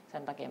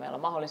 Sen takia meillä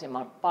on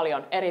mahdollisimman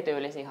paljon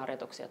erityylisiä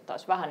harjoituksia, että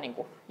olisi vähän niin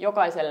kuin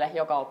jokaiselle,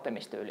 joka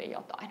oppimistyyliin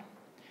jotain.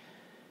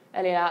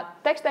 Eli nämä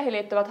teksteihin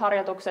liittyvät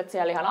harjoitukset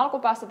siellä ihan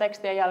alkupäässä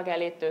tekstien jälkeen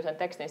liittyy sen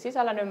tekstin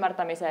sisällön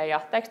ymmärtämiseen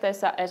ja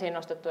teksteissä esiin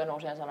nostettujen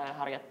uusien sanojen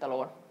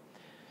harjoitteluun.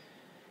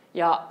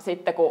 Ja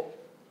sitten kun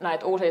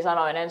näitä uusia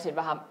sanoja on ensin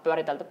vähän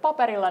pyöritelty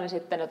paperilla, niin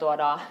sitten ne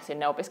tuodaan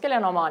sinne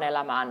opiskelijan omaan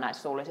elämään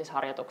näissä suullisissa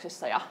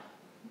harjoituksissa ja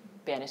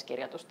pienissä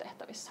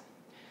kirjoitustehtävissä.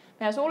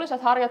 Meidän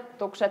suulliset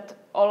harjoitukset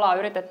ollaan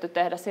yritetty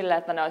tehdä silleen,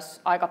 että ne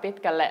olisi aika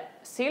pitkälle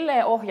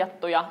silleen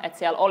ohjattuja, että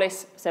siellä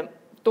olisi se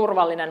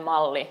turvallinen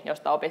malli,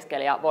 josta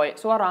opiskelija voi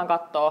suoraan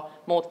katsoa,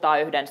 muuttaa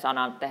yhden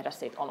sanan, tehdä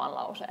siitä oman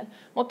lauseen.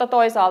 Mutta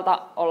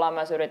toisaalta ollaan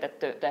myös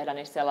yritetty tehdä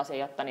niissä sellaisia,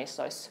 jotta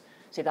niissä olisi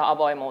sitä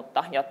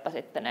avoimuutta, jotta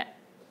sitten ne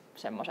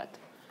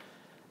semmoiset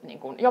niin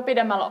kuin jo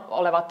pidemmällä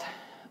olevat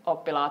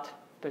oppilaat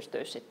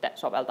pystyisivät sitten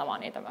soveltamaan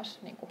niitä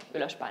myös niin kuin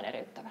ylöspäin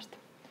eriyttävästi.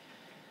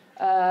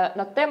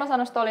 No,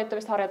 teemasanastoon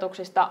liittyvistä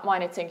harjoituksista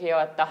mainitsinkin jo,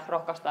 että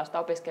rohkaistaan sitä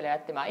opiskelijaa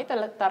etsimään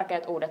itselle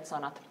tärkeät uudet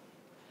sanat.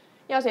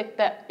 Ja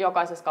sitten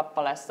jokaisessa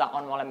kappaleessa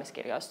on molemmissa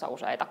kirjoissa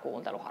useita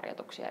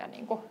kuunteluharjoituksia. Ja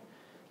niin kuin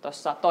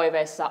tuossa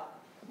toiveissa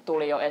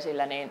tuli jo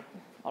esille, niin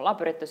ollaan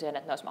pyritty siihen,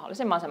 että ne olisi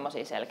mahdollisimman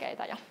semmoisia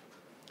selkeitä.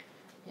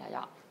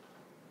 Ja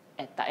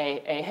että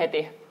ei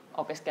heti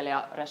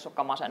opiskelija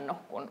ressukka masennu,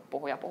 kun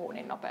puhuja puhuu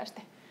niin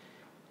nopeasti,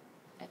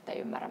 ettei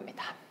ymmärrä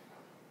mitään.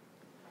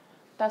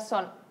 Tässä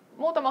on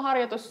muutama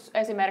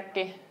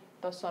harjoitusesimerkki.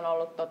 Tuossa on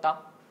ollut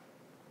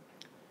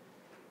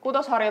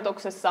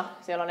kutosharjoituksessa.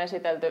 Siellä on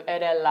esitelty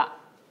edellä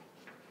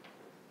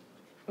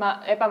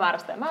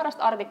epämääräistä ja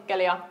määräistä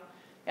artikkelia.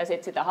 Ja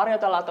sitten sitä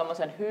harjoitellaan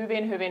tuommoisen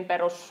hyvin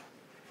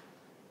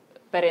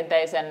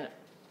perusperinteisen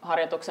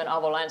harjoituksen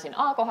avulla ensin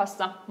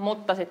A-kohdassa,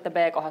 mutta sitten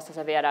B-kohdassa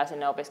se viedään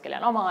sinne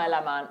opiskelijan omaan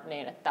elämään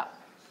niin, että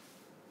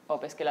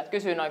opiskelijat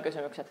kysyy nuo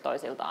kysymykset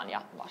toisiltaan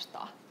ja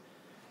vastaa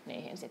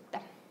niihin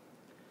sitten.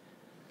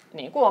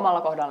 Niin kuin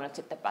omalla kohdalla nyt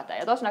sitten pätee.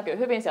 Ja tuossa näkyy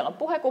hyvin, siellä on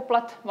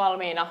puhekuplat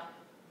valmiina,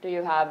 do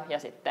you have, ja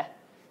sitten ...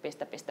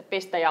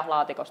 ja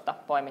laatikosta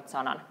poimit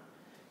sanan.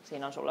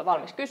 Siinä on sulle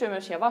valmis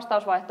kysymys ja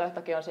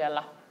vastausvaihtoehtokin on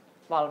siellä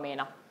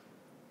valmiina.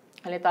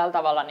 Eli tällä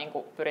tavalla niin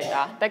kuin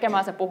pyritään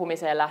tekemään se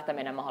puhumiseen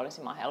lähteminen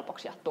mahdollisimman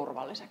helpoksi ja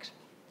turvalliseksi.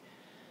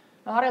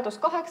 No, harjoitus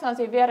 8,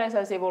 siinä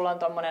viereisellä sivulla on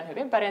tuommoinen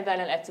hyvin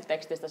perinteinen etsi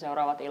tekstistä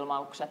seuraavat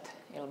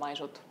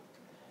ilmaisut.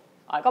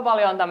 Aika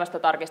paljon on tämmöistä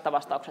tarkista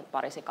vastaukset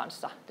parisi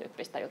kanssa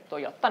tyyppistä juttua,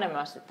 jotta ne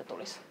myös sitten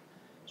tulisi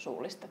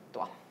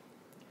suullistettua.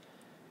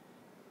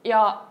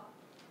 Ja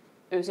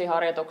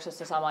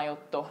ysiharjoituksessa sama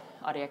juttu,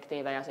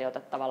 adjektiiveja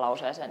sijoitettava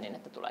lauseeseen niin,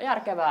 että tulee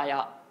järkevää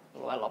ja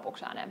lue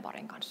lopuksi ääneen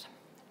parin kanssa.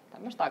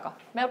 Tämmöistä aika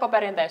melko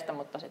perinteistä,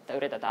 mutta sitten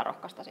yritetään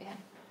rohkaista siihen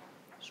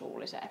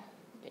suulliseen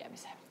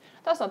viemiseen.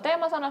 Tässä on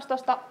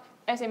teemasanastosta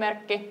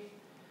esimerkki.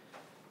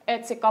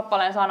 Etsi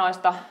kappaleen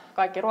sanoista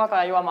kaikki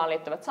ruokaan ja juomaan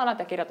liittyvät sanat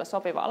ja kirjoita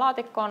sopivaa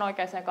laatikkoon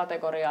oikeaan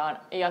kategoriaan.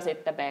 Ja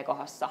sitten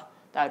B-kohdassa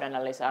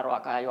täydennä lisää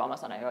ruoka- ja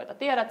juomasanoja, joita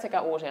tiedät,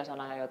 sekä uusia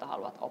sanoja, joita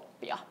haluat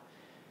oppia.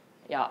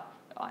 Ja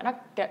aina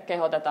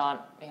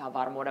kehotetaan ihan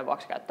varmuuden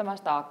vuoksi käyttämään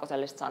sitä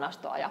aakkosellista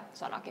sanastoa ja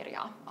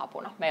sanakirjaa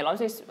apuna. Meillä on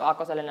siis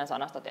aakkosellinen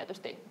sanasto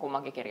tietysti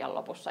kummankin kirjan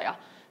lopussa, ja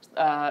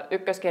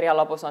ykköskirjan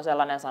lopussa on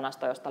sellainen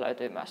sanasto, josta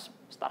löytyy myös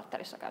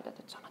starterissa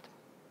käytetyt sanat.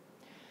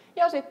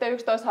 Ja sitten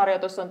 11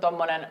 harjoitus on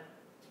tommonen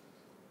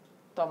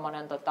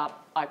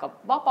aika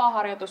vapaa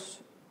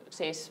harjoitus,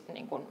 siis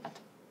niin kun, että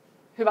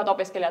hyvät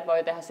opiskelijat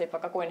voi tehdä siitä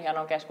vaikka kuin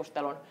hienon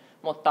keskustelun,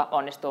 mutta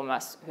onnistuu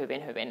myös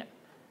hyvin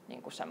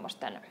niin kuin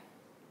semmoisten,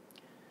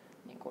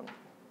 niin kuin,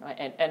 no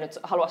en nyt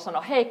halua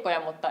sanoa heikkoja,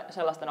 mutta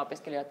sellaisten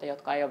opiskelijoiden,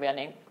 jotka ei ole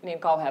vielä niin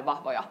kauhean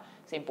vahvoja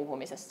siinä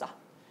puhumisessa.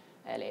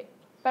 Eli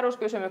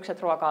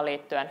peruskysymykset ruokaan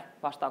liittyen,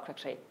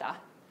 vastaukseksi riittää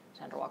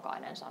sen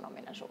ruoka-aineen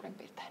sanominen suurin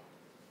piirtein.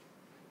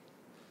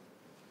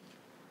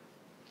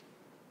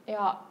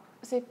 Ja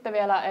sitten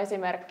vielä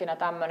esimerkkinä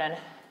tämmöinen,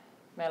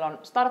 meillä on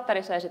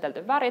starterissa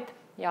esitelty värit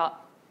ja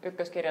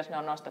ykköskirjassa ne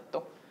on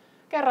nostettu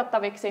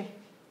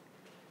kerrottaviksi.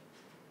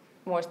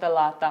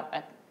 Muistellaan, että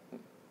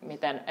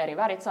miten eri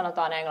värit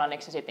sanotaan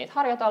englanniksi, sitten niitä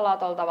harjoitellaan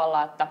tuolla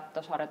tavalla, että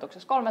tuossa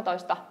harjoituksessa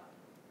 13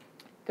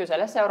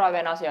 kysele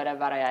seuraavien asioiden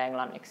värejä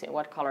englanniksi.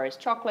 What color is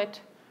chocolate?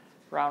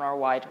 Brown or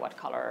white? What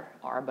color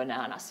are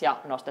bananas? Ja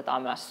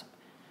nostetaan myös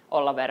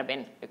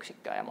olla-verbin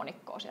yksikköä ja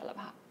monikkoa siellä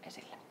vähän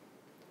esille.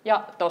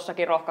 Ja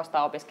tuossakin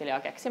rohkaistaan opiskelijaa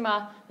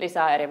keksimään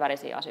lisää eri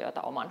värisiä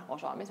asioita oman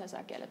osaamisensa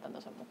ja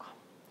kielitäntönsä mukaan.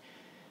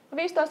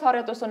 15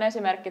 harjoitus on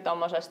esimerkki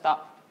tuommoisesta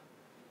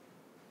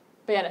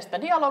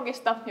pienestä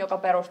dialogista, joka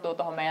perustuu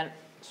tuohon meidän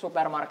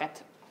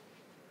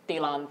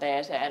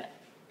supermarket-tilanteeseen.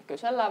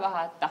 Kysellään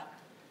vähän, että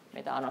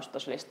mitä on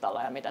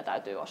ostoslistalla ja mitä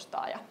täytyy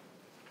ostaa, ja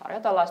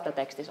harjoitellaan sitä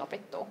tekstissä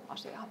opittua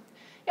asiaa.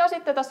 Ja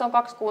sitten tässä on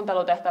 2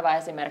 kuuntelutehtävää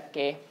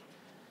esimerkkiä.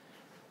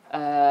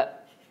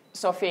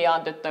 Sofia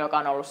on tyttö, joka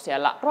on ollut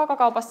siellä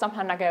ruokakaupassa.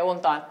 Hän näkee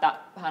unta, että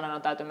hänen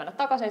on täytyy mennä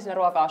takaisin sinne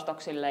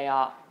ruokaostoksille,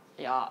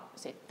 ja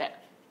sitten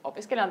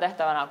opiskelijan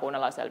tehtävänä on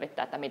kuunnella ja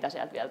selvittää, että mitä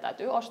sieltä vielä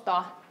täytyy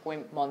ostaa,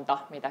 kuin monta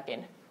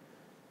mitäkin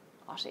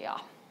asiaa.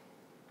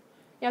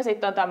 Ja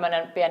sitten on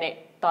tämmöinen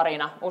pieni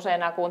tarina. Usein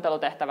nämä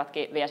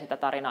kuuntelutehtävätkin vie sitä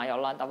tarinaa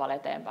jollain tavalla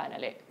eteenpäin.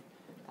 Eli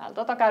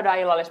täällä käydään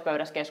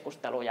illallispöydässä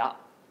keskustelu, ja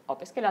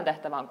opiskelijan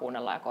tehtävä on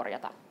kuunnella ja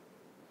korjata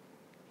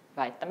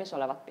väittämissä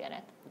olevat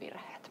pienet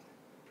virheet.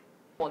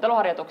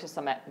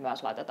 Kuunteluharjoituksissa me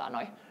myös laitetaan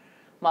nuo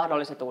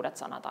mahdolliset uudet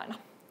sanat aina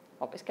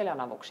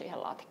opiskelijan avuksi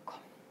siihen laatikkoon.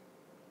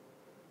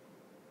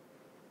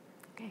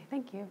 Okay,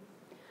 thank you.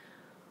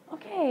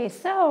 Okay,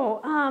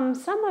 so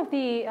some of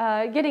the,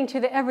 getting to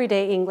the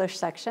everyday English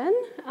section,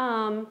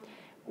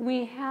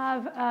 we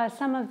have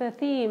some of the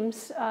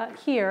themes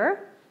here.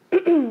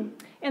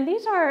 And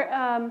these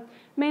are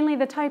mainly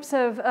the types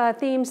of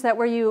themes that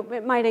where you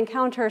might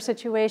encounter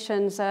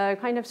situations,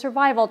 kind of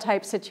survival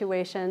type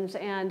situations,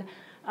 and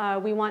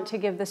we want to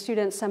give the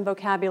students some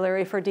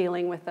vocabulary for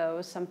dealing with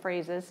those, some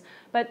phrases.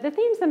 But the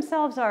themes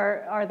themselves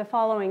are the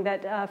following,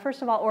 that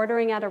first of all,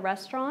 ordering at a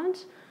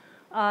restaurant,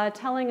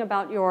 telling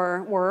about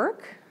your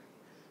work,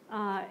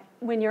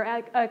 when you're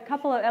at a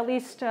couple of, at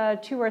least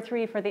 2 or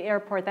 3 for the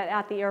airport, that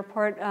at the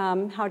airport,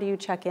 how do you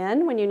check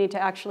in when you need to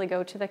actually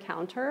go to the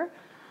counter?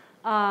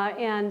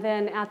 And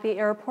then at the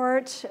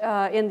airport,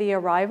 in the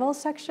arrival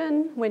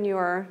section, when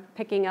you're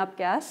picking up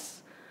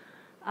guests,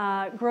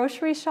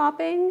 grocery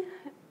shopping,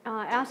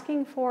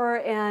 asking for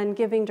and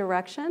giving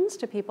directions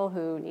to people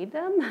who need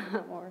them,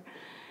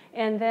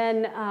 and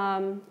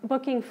then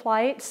booking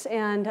flights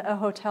and a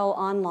hotel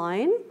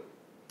online,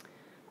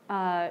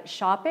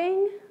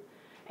 shopping.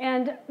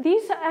 And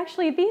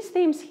these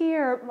themes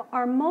here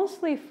are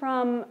mostly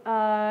from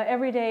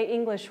Everyday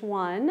English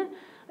 1.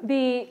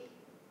 The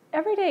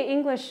Everyday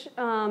English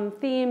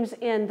themes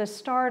in the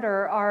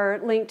starter are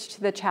linked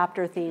to the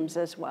chapter themes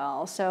as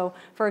well. So,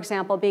 for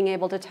example, being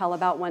able to tell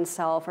about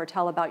oneself or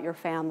tell about your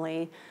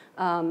family,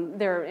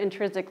 they're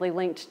intrinsically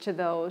linked to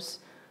those.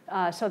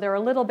 So they're a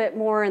little bit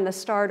more in the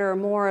starter,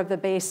 more of the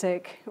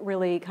basic,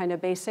 really kind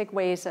of basic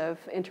ways of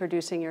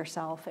introducing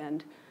yourself.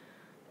 And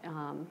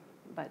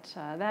but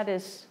that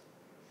is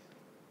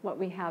what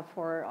we have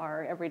for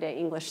our Everyday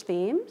English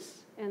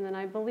themes. And then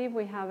I believe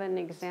we have an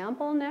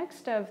example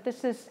next of,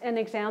 this is an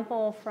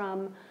example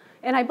from,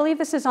 and I believe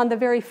this is on the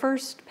very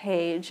first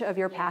page of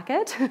your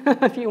packet,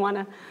 if you want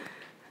to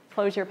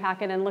close your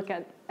packet and look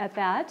at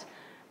that.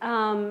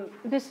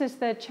 This is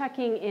the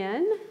checking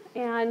in.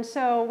 And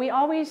so we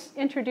always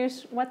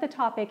introduce what the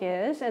topic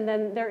is, and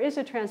then there is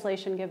a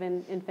translation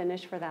given in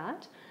Finnish for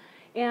that.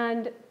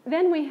 And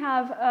then we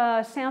have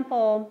a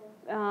sample,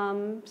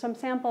 some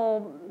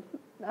sample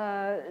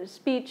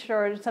speech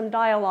or some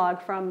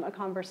dialogue from a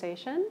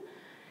conversation.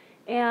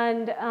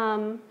 And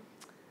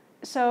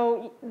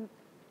so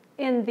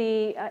in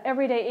the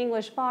Everyday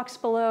English box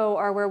below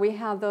are where we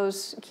have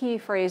those key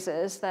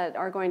phrases that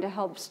are going to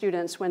help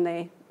students when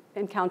they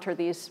encounter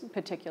these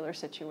particular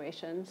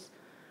situations.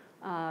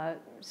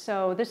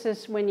 So this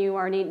is when you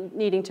are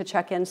needing to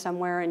check in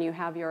somewhere and you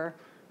have your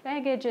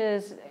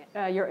baggages,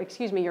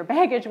 your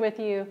baggage with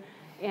you.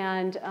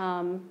 And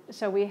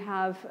so we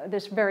have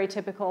this very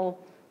typical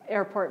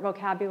airport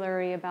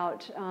vocabulary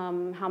about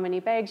how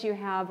many bags you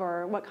have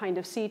or what kind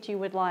of seat you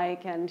would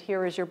like, and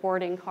here is your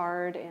boarding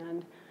card,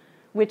 and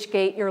which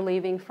gate you're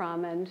leaving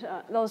from, and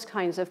those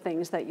kinds of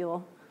things that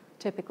you'll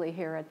typically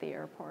hear at the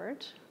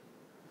airport.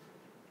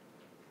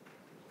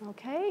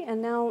 Okay,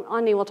 and now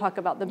Anni will talk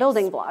about the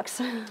building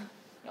blocks.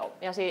 Joo,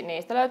 ja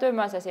niistä löytyy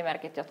myös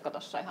esimerkit, jotka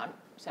tuossa ihan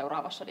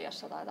seuraavassa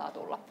diassa taitaa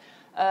tulla.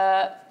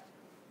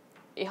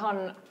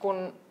 Ihan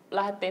kun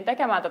lähdettiin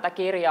tekemään tätä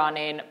kirjaa,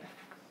 niin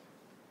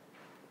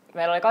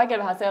meillä oli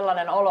kaikilla vähän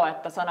sellainen olo,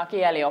 että sana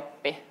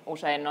kielioppi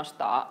usein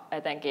nostaa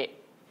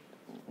etenkin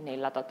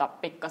niillä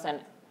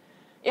pikkasen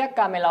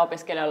iäkkäämmillä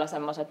opiskelijoilla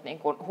semmoiset niin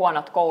kuin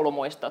huonot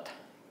koulumuistot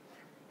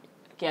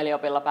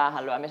kieliopilla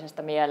päähän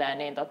lyömisestä mieleen,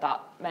 niin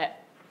me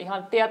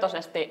ihan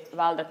tietoisesti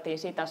vältettiin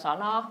sitä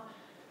sanaa.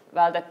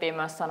 Vältettiin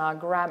myös sanaa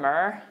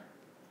grammar,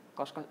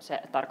 koska se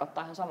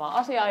tarkoittaa ihan samaa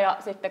asiaa. Ja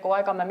sitten kun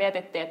aikamme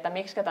mietittiin, että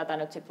miksi tätä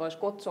nyt sit voisi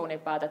kutsua, niin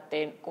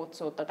päätettiin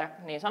kutsua tätä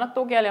niin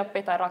sanottua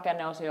kielioppi- tai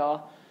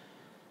rakenneosioa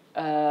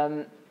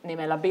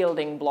nimellä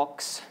building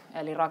blocks,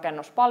 eli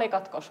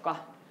rakennuspalikat, koska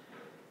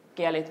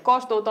kielit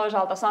koostuu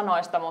toisaalta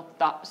sanoista,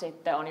 mutta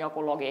sitten on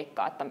joku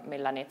logiikka, että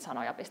millä niitä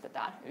sanoja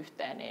pistetään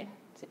yhteen, niin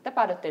sitten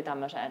päädyttiin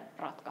tämmöiseen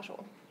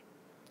ratkaisuun.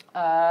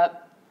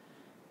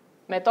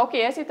 Me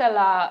toki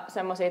esitellään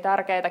semmoisia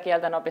tärkeitä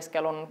kielten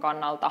opiskelun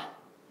kannalta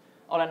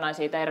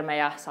olennaisia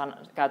termejä,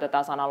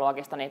 käytetään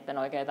sanaluokista niiden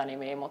oikeita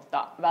nimiä,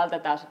 mutta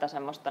vältetään sitä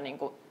semmoista niin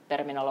kuin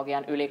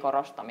terminologian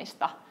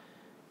ylikorostamista.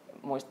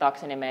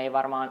 Muistaakseni me ei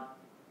varmaan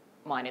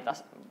mainita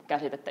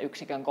käsitettä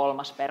yksikön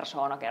kolmas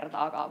persoona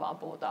kertaakaan, vaan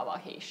puhutaan vaan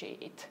he, she,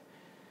 it.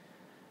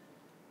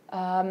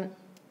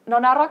 No,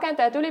 nämä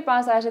rakenteet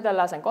ylipäänsä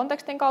esitellään sen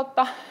kontekstin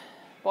kautta.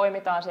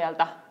 Poimitaan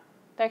sieltä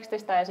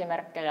tekstistä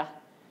esimerkkejä,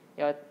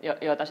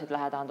 joita sitten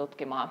lähdetään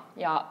tutkimaan.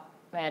 Ja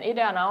meidän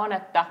ideana on,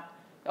 että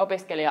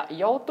opiskelija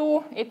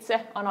joutuu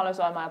itse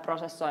analysoimaan ja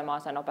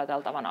prosessoimaan sen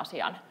opeteltavan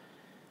asian,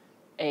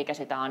 eikä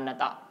sitä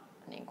anneta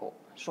niin kuin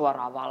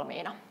suoraan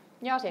valmiina.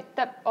 Ja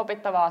sitten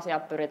opittava asia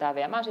pyritään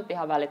viemään sitten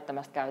ihan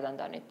välittömästi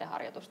käytäntöön niiden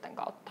harjoitusten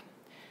kautta.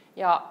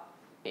 Ja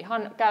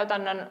ihan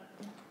käytännön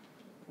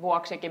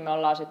vuoksikin me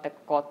ollaan sitten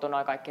koottu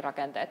nuo kaikki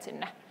rakenteet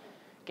sinne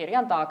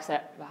kirjan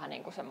taakse vähän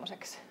niin kuin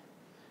semmoiseksi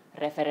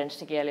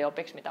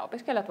referenssikieliopiksi, mitä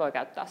opiskelijat voi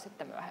käyttää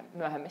sitten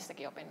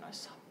myöhemmissäkin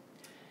opinnoissaan.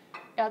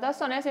 Ja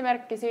tässä on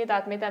esimerkki siitä,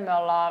 että miten me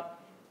ollaan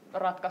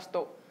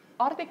ratkaistu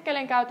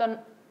artikkelin käytön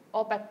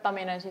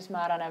opettaminen, siis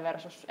määräinen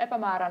versus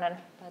epämääräinen,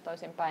 tai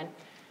toisinpäin,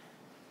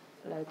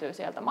 löytyy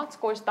sieltä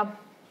matskuista.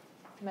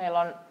 Meillä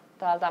on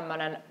täällä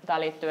tämmöinen, tämä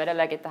liittyy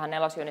edelleenkin tähän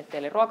nelosunittiin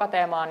eli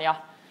ruokateemaan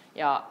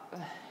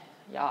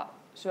ja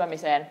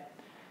syömiseen.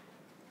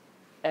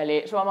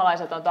 Eli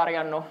suomalaiset on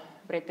tarjonnut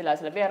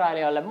brittiläisille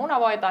vierailijoille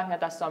munavoita, ja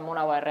tässä on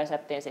munavojen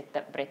reseptiin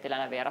sitten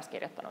brittiläinen vieras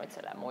kirjoittanut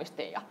itselleen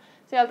muistiin. Ja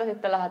sieltä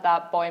sitten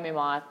lähdetään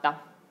poimimaan, että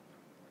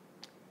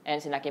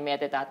ensinnäkin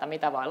mietitään, että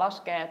mitä voi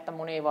laskea, että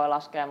munia voi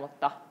laskea,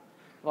 mutta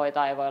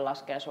voita ei voi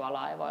laskea,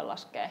 suolaa ei voi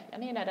laskea ja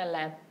niin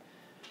edelleen.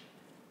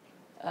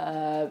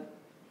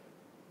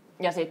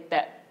 Ja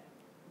sitten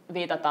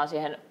viitataan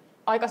siihen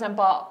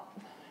aikaisempaan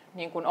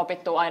niin kuin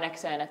opittuun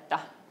ainekseen, että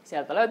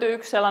sieltä löytyy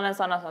yksi sellainen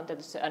sana, se on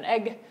tietysti an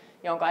egg,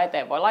 jonka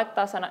eteen voi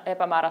laittaa sen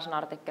epämääräisen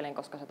artikkelin,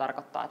 koska se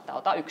tarkoittaa, että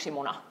ota yksi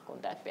muna, kun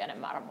teet pienen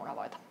määrän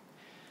munavoita.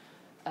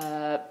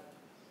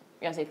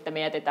 Ja sitten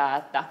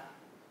mietitään,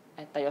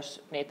 että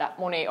jos niitä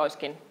munia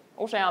olisikin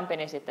useampi,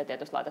 niin sitten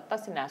tietysti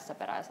laitettaisiin sinne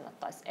s-perään ja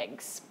sanottaisiin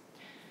eggs.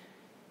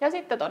 Ja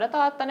sitten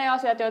todetaan, että ne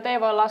asiat, joita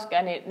ei voi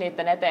laskea, niin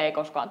niiden eteen ei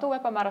koskaan tule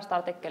epämääräistä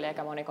artikkelia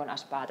eikä monikon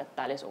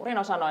s-päätettä, eli suurin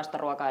osa noista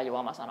ruoka- ja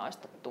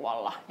juomasanoista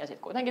tuolla. Ja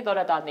sitten kuitenkin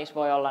todetaan, että niissä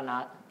voi olla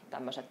nämä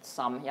tämmöiset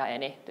sam- ja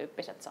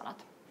eni-tyyppiset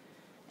sanat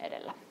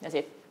edellä. Ja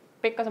sitten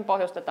pikkasen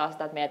pohjustetaan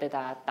sitä, että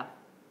mietitään, että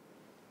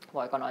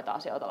voiko noita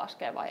asioita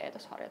laskea vai ei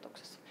tässä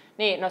harjoituksessa.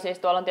 Niin, no siis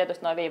tuolla on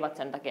tietysti nuo viivat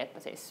sen takia, että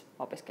siis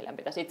opiskelijan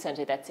pitäisi itse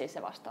etsiä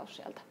se vastaus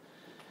sieltä,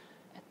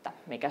 että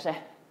mikä se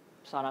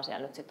sana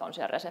siellä nyt sitten on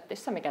siellä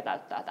reseptissä, mikä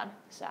täyttää tämän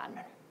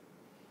säännön.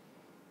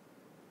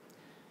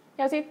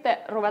 Ja sitten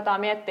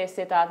ruvetaan miettimään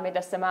sitä, että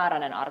miten se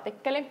määräinen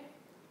artikkeli.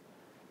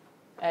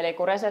 Eli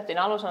kun reseptin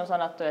alussa on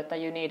sanottu, että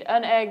you need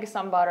an egg,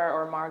 some butter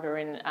or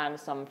margarine and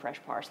some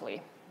fresh parsley,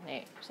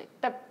 niin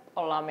sitten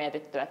ollaan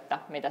mietitty, että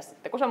mitä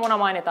sitten, kun se muna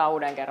mainitaan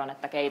uuden kerran,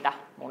 että keitä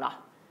muna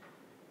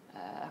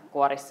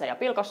kuorissa ja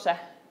pilkossa,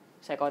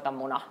 sekoita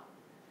muna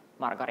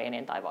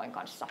margariinin tai voin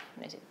kanssa,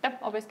 niin sitten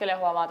opiskelija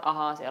huomaa, että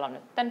ahaa, siellä on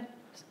nyt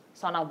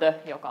sana the,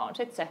 joka on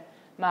sitten se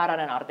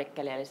määräinen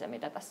artikkeli, eli se,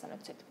 mitä tässä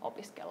nyt sitten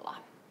opiskellaan.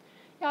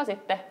 Ja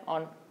sitten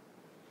on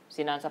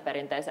sinänsä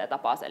perinteiseen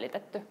tapaan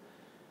selitetty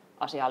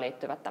asiaan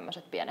liittyvät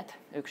tämmöiset pienet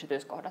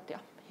yksityiskohdat ja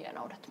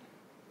hienoudet.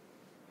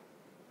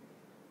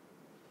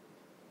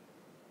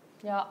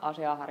 Ja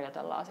asiaa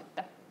harjoitellaan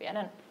sitten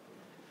pienen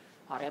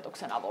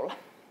harjoituksen avulla.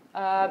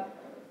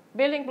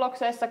 Building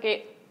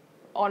blockseissakin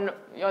on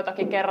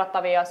joitakin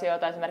kerrattavia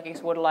asioita,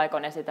 esimerkiksi would-like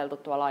on esitelty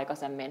tuolla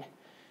aikaisemmin.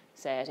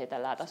 Se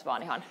esitellään tässä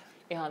vaan ihan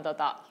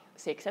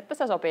siksi, että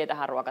se sopii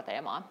tähän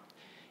ruokateemaan.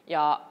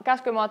 Ja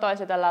käskymuoto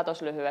esitellään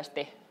tosi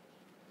lyhyesti,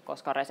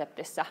 koska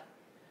reseptissä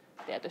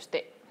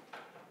tietysti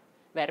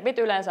verbit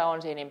yleensä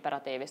on siinä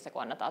imperatiivissa,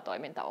 kun annetaan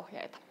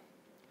toimintaohjeita.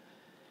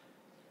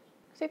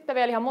 Sitten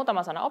vielä ihan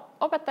muutama sana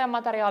opettajan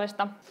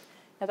materiaalista.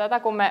 Ja tätä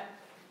kun me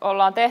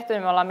ollaan tehty,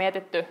 niin me ollaan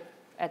mietitty,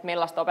 että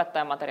millaista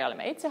opettajan materiaalia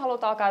me itse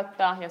halutaan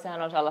käyttää. Ja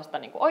sehän on sellaista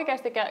niin kuin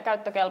oikeasti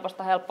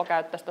käyttökelpoista,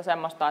 helppokäyttöistä,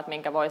 semmoista, että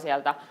minkä voi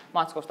sieltä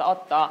matskusta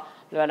ottaa,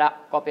 lyödä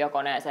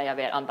kopiokoneeseen ja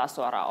vielä antaa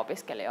suoraan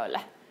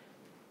opiskelijoille.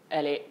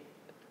 Eli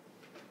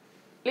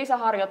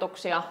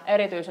lisäharjoituksia,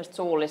 erityisesti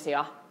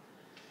suullisia,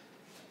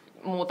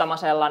 muutama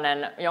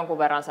sellainen, jonkun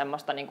verran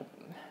semmoista niin kuin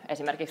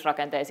esimerkiksi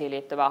rakenteisiin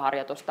liittyvää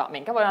harjoitusta,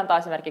 minkä voi antaa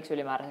esimerkiksi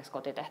ylimääräiseksi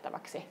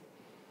kotitehtäväksi.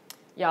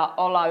 Ja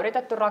ollaan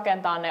yritetty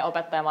rakentaa ne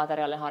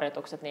opettajamateriaalin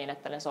harjoitukset niin,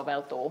 että ne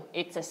soveltuu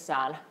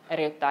itsessään,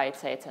 eriyttää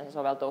itsensä,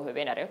 soveltuu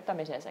hyvin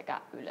eriyttämiseen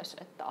sekä ylös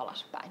että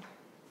alaspäin.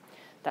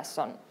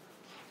 Tässä on,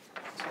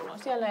 sulla on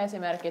siellä ne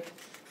esimerkit.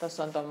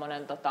 Tuossa on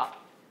tuommoinen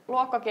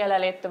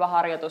luokkakieleen liittyvä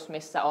harjoitus,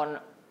 missä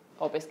on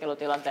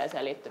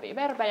opiskelutilanteeseen liittyviä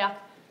verbejä.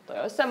 Tuo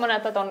olisi sellainen,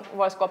 että ton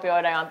voisi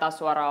kopioida ja antaa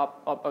suoraan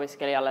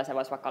opiskelijalle ja se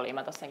voisi vaikka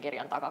liimata sen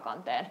kirjan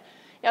takakanteen.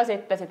 Ja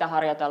sitten sitä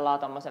harjoitellaan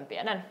tuommoisen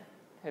pienen,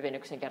 hyvin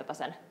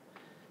yksinkertaisen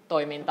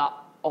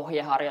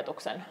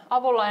toimintaohjeharjoituksen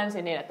avulla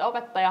ensin niin, että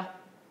opettaja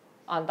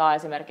antaa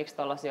esimerkiksi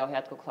tuollaisia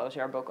ohjeita kuin close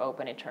your book,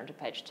 open it, turn to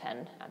page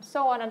 10 and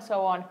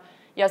so on.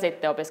 Ja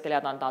sitten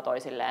opiskelijat antaa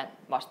toisilleen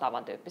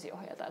vastaavan tyyppisiä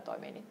ohjeita ja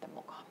toimii niiden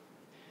mukaan.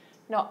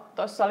 No,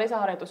 tuossa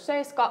lisäharjoitus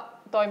 7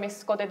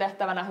 toimisi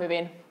kotitehtävänä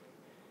hyvin.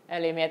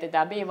 Eli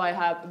mietitään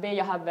be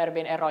ja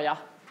have-verbin eroja.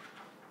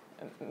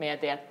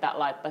 Mieti, että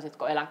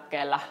laittaisitko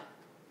eläkkeellä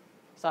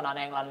sanan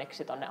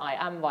englanniksi tuonne I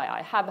am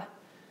vai I have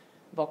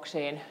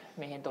boksiin,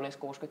 mihin tulisi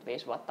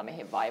 65 vuotta,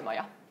 mihin vaimo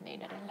ja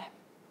niin edelleen.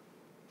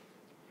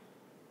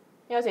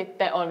 Ja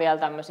sitten on vielä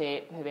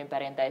tämmöisiä hyvin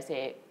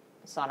perinteisiä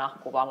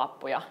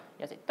sanakuvalappuja.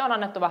 Ja sitten on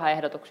annettu vähän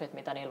ehdotuksia,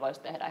 mitä niillä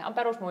voisi tehdä. Ihan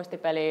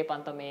perusmuistipeliä,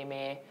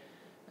 pantomiimiä,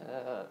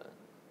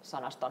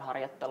 sanaston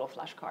harjoittelu,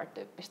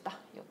 flashcard-tyyppistä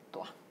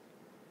juttua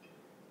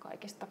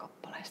kaikista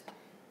kappaleista.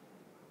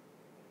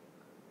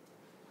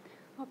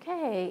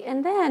 Okay,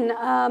 and then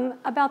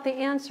about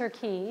the answer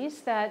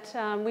keys, that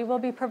we will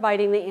be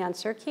providing the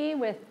answer key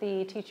with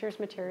the teacher's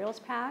materials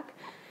pack.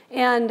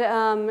 And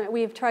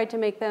we've tried to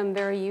make them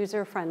very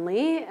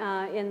user-friendly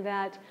in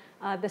that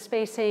the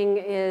spacing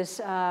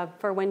is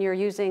for when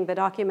you're using the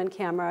document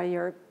camera,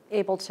 you're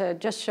able to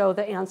just show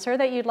the answer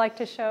that you'd like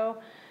to show.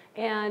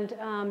 And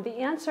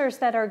the answers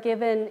that are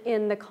given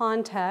in the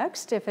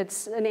context, if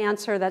it's an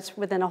answer that's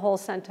within a whole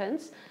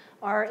sentence,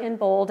 are in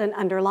bold and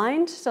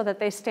underlined so that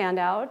they stand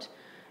out.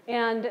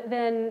 And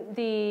then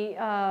the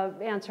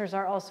answers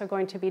are also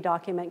going to be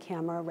document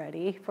camera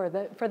ready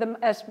for them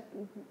as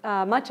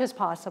much as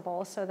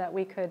possible so that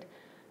we could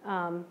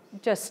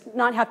just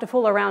not have to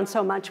fool around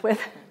so much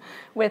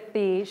with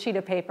the sheet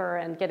of paper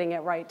and getting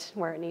it right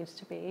where it needs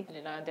to be.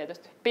 Eli nämä on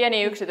tietysti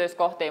pieniä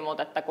yksityiskohtia,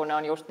 mutta että kun ne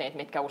on just niitä,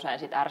 mitkä usein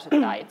sit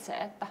ärsyttää itse,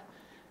 että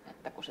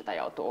kun sitä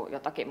joutuu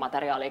jotakin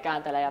materiaalia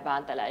kääntelee ja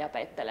vääntelee ja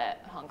peittelee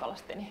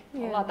hankalasti,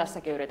 niin ollaan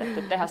tässäkin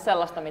yritetty tehdä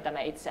sellaista, mitä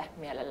me itse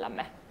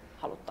mielellämme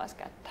haluttaisiin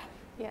käyttää.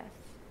 Yes.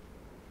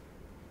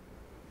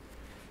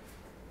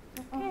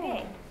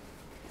 Okei.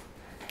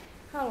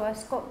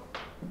 Haluaisiko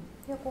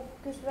joku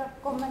kysyä,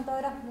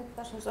 kommentoida? Nyt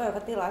tässä olisi oiva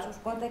tilaisuus,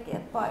 kun on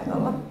tekijät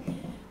paikalla.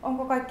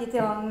 Onko kaikki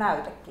tilannut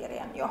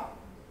näytekirjan jo?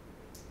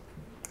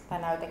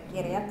 Tai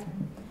näytekirjat?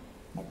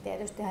 Et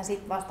tietystihän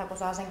sitten vasta kun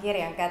saa sen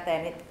kirjan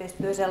käteen, niin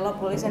pystyy sen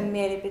lopullisen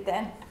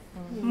mielipiteen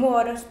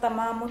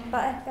muodostamaan,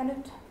 mutta ehkä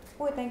nyt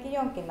kuitenkin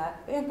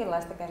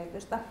jonkinlaista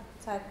käsitystä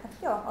saitte.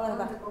 Joo, ole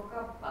hyvä. Montako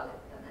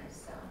kappaletta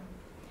näissä on?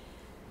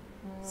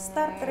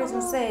 Starterissa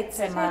on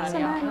 7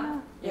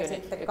 ja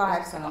sitten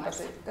 8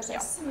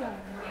 ykkösessä.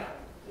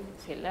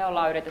 Sille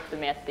ollaan yritetty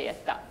miettiä,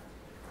 että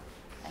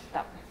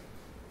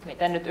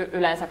miten nyt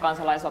yleensä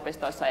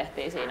kansalaisopistoissa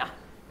ehtii siinä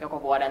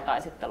joko vuoden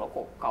tai sitten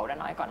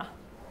lukukauden aikana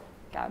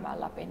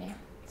käymään läpi, niin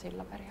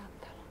sillä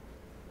periaatteella.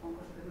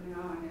 Onko se tämmöinen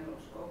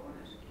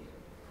A4-kokoinen se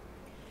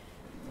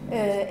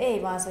kirja?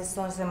 Ei, vaan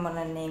se on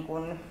semmoinen niin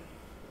kuin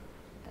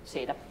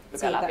siitä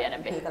pykälää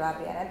pienempi. Pykälää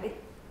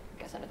pienempi.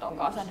 Mikä se nyt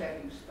onkaan sen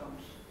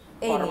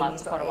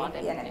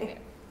formaatin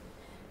pienempi.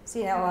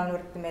 Siinä ollaan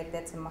yritetty miettiä,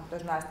 että se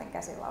mahtuisi naisten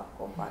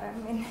käsilaukkuun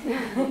paremmin.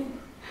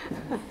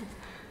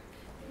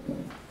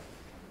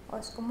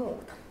 Olisiko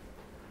muuta?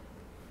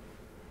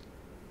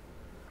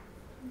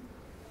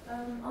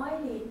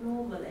 I need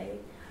normally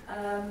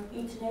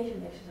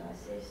intonation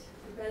exercises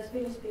because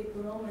Finnish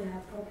people normally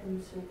have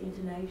problems with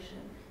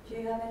intonation. Do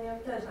you have any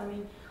of those? I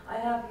mean, I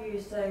have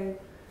used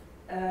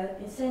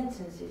in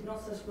sentences,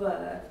 not just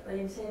words, but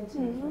in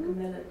sentences like a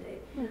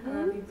melody. And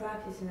I've been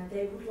practicing and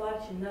they would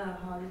like to know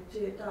how to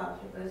do it out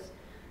because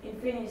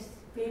in Finnish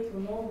people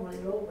normally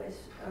always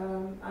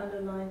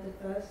underline the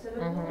first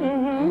syllable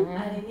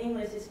and in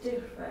English it's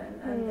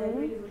different and they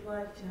really would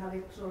like to have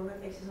it sort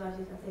of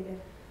exercises that they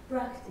can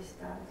practice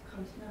that, it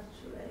comes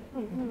naturally.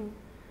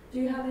 Do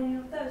you have any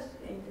of those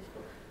in this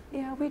book?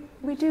 Yeah,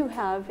 we do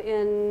have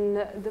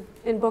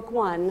in book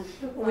one.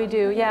 We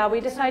do. Yeah, we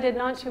decided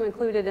not to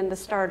include it in the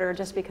starter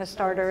just because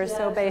starter is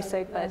so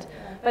basic,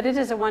 but it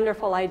is a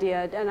wonderful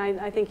idea, and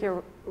I think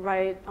you're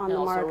right on the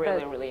mark.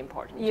 Also really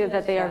important.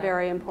 That they are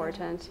very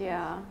important.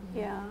 Yeah,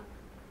 yeah.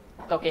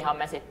 Tokihan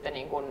me sitten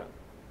niin kun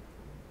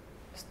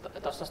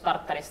tuossa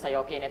starterissa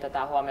jo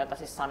kiinnitetään huomiota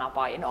siis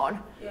sanapainoon,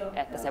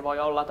 että se voi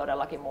olla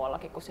todellakin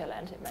muuallakin kuin siellä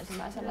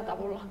ensimmäisellä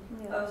tavulla.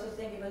 I was just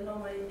thinking that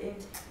normally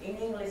in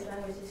English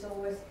language is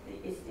always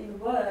in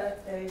word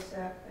there is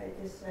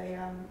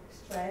a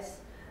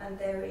stress and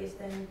there is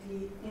then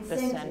the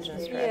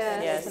sentence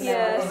stress.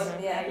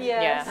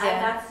 Yes.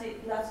 And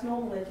that's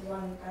normally the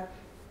one that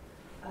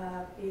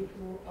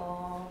people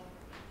are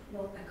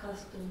not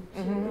accustomed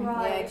to.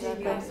 Right,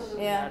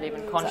 exactly. Yeah. Not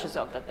even conscious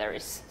of that there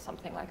is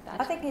something like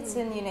that. I think it's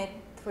in Unit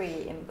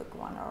 3 in Book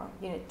 1 or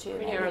Unit 2.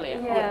 Pretty early.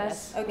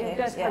 Yes. Okay. It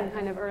does come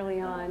kind of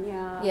early on.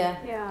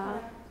 Yeah.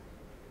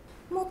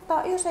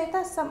 Mutta jos ei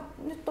tässä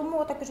nyt ole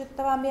muuta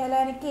kysyttävää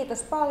mieleen, niin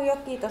kiitos paljon,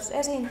 kiitos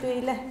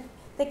esiintyjille,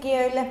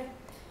 tekijöille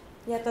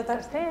ja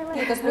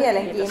kiitos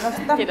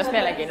mielenkiinnosta. Kiitos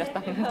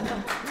mielenkiinnosta.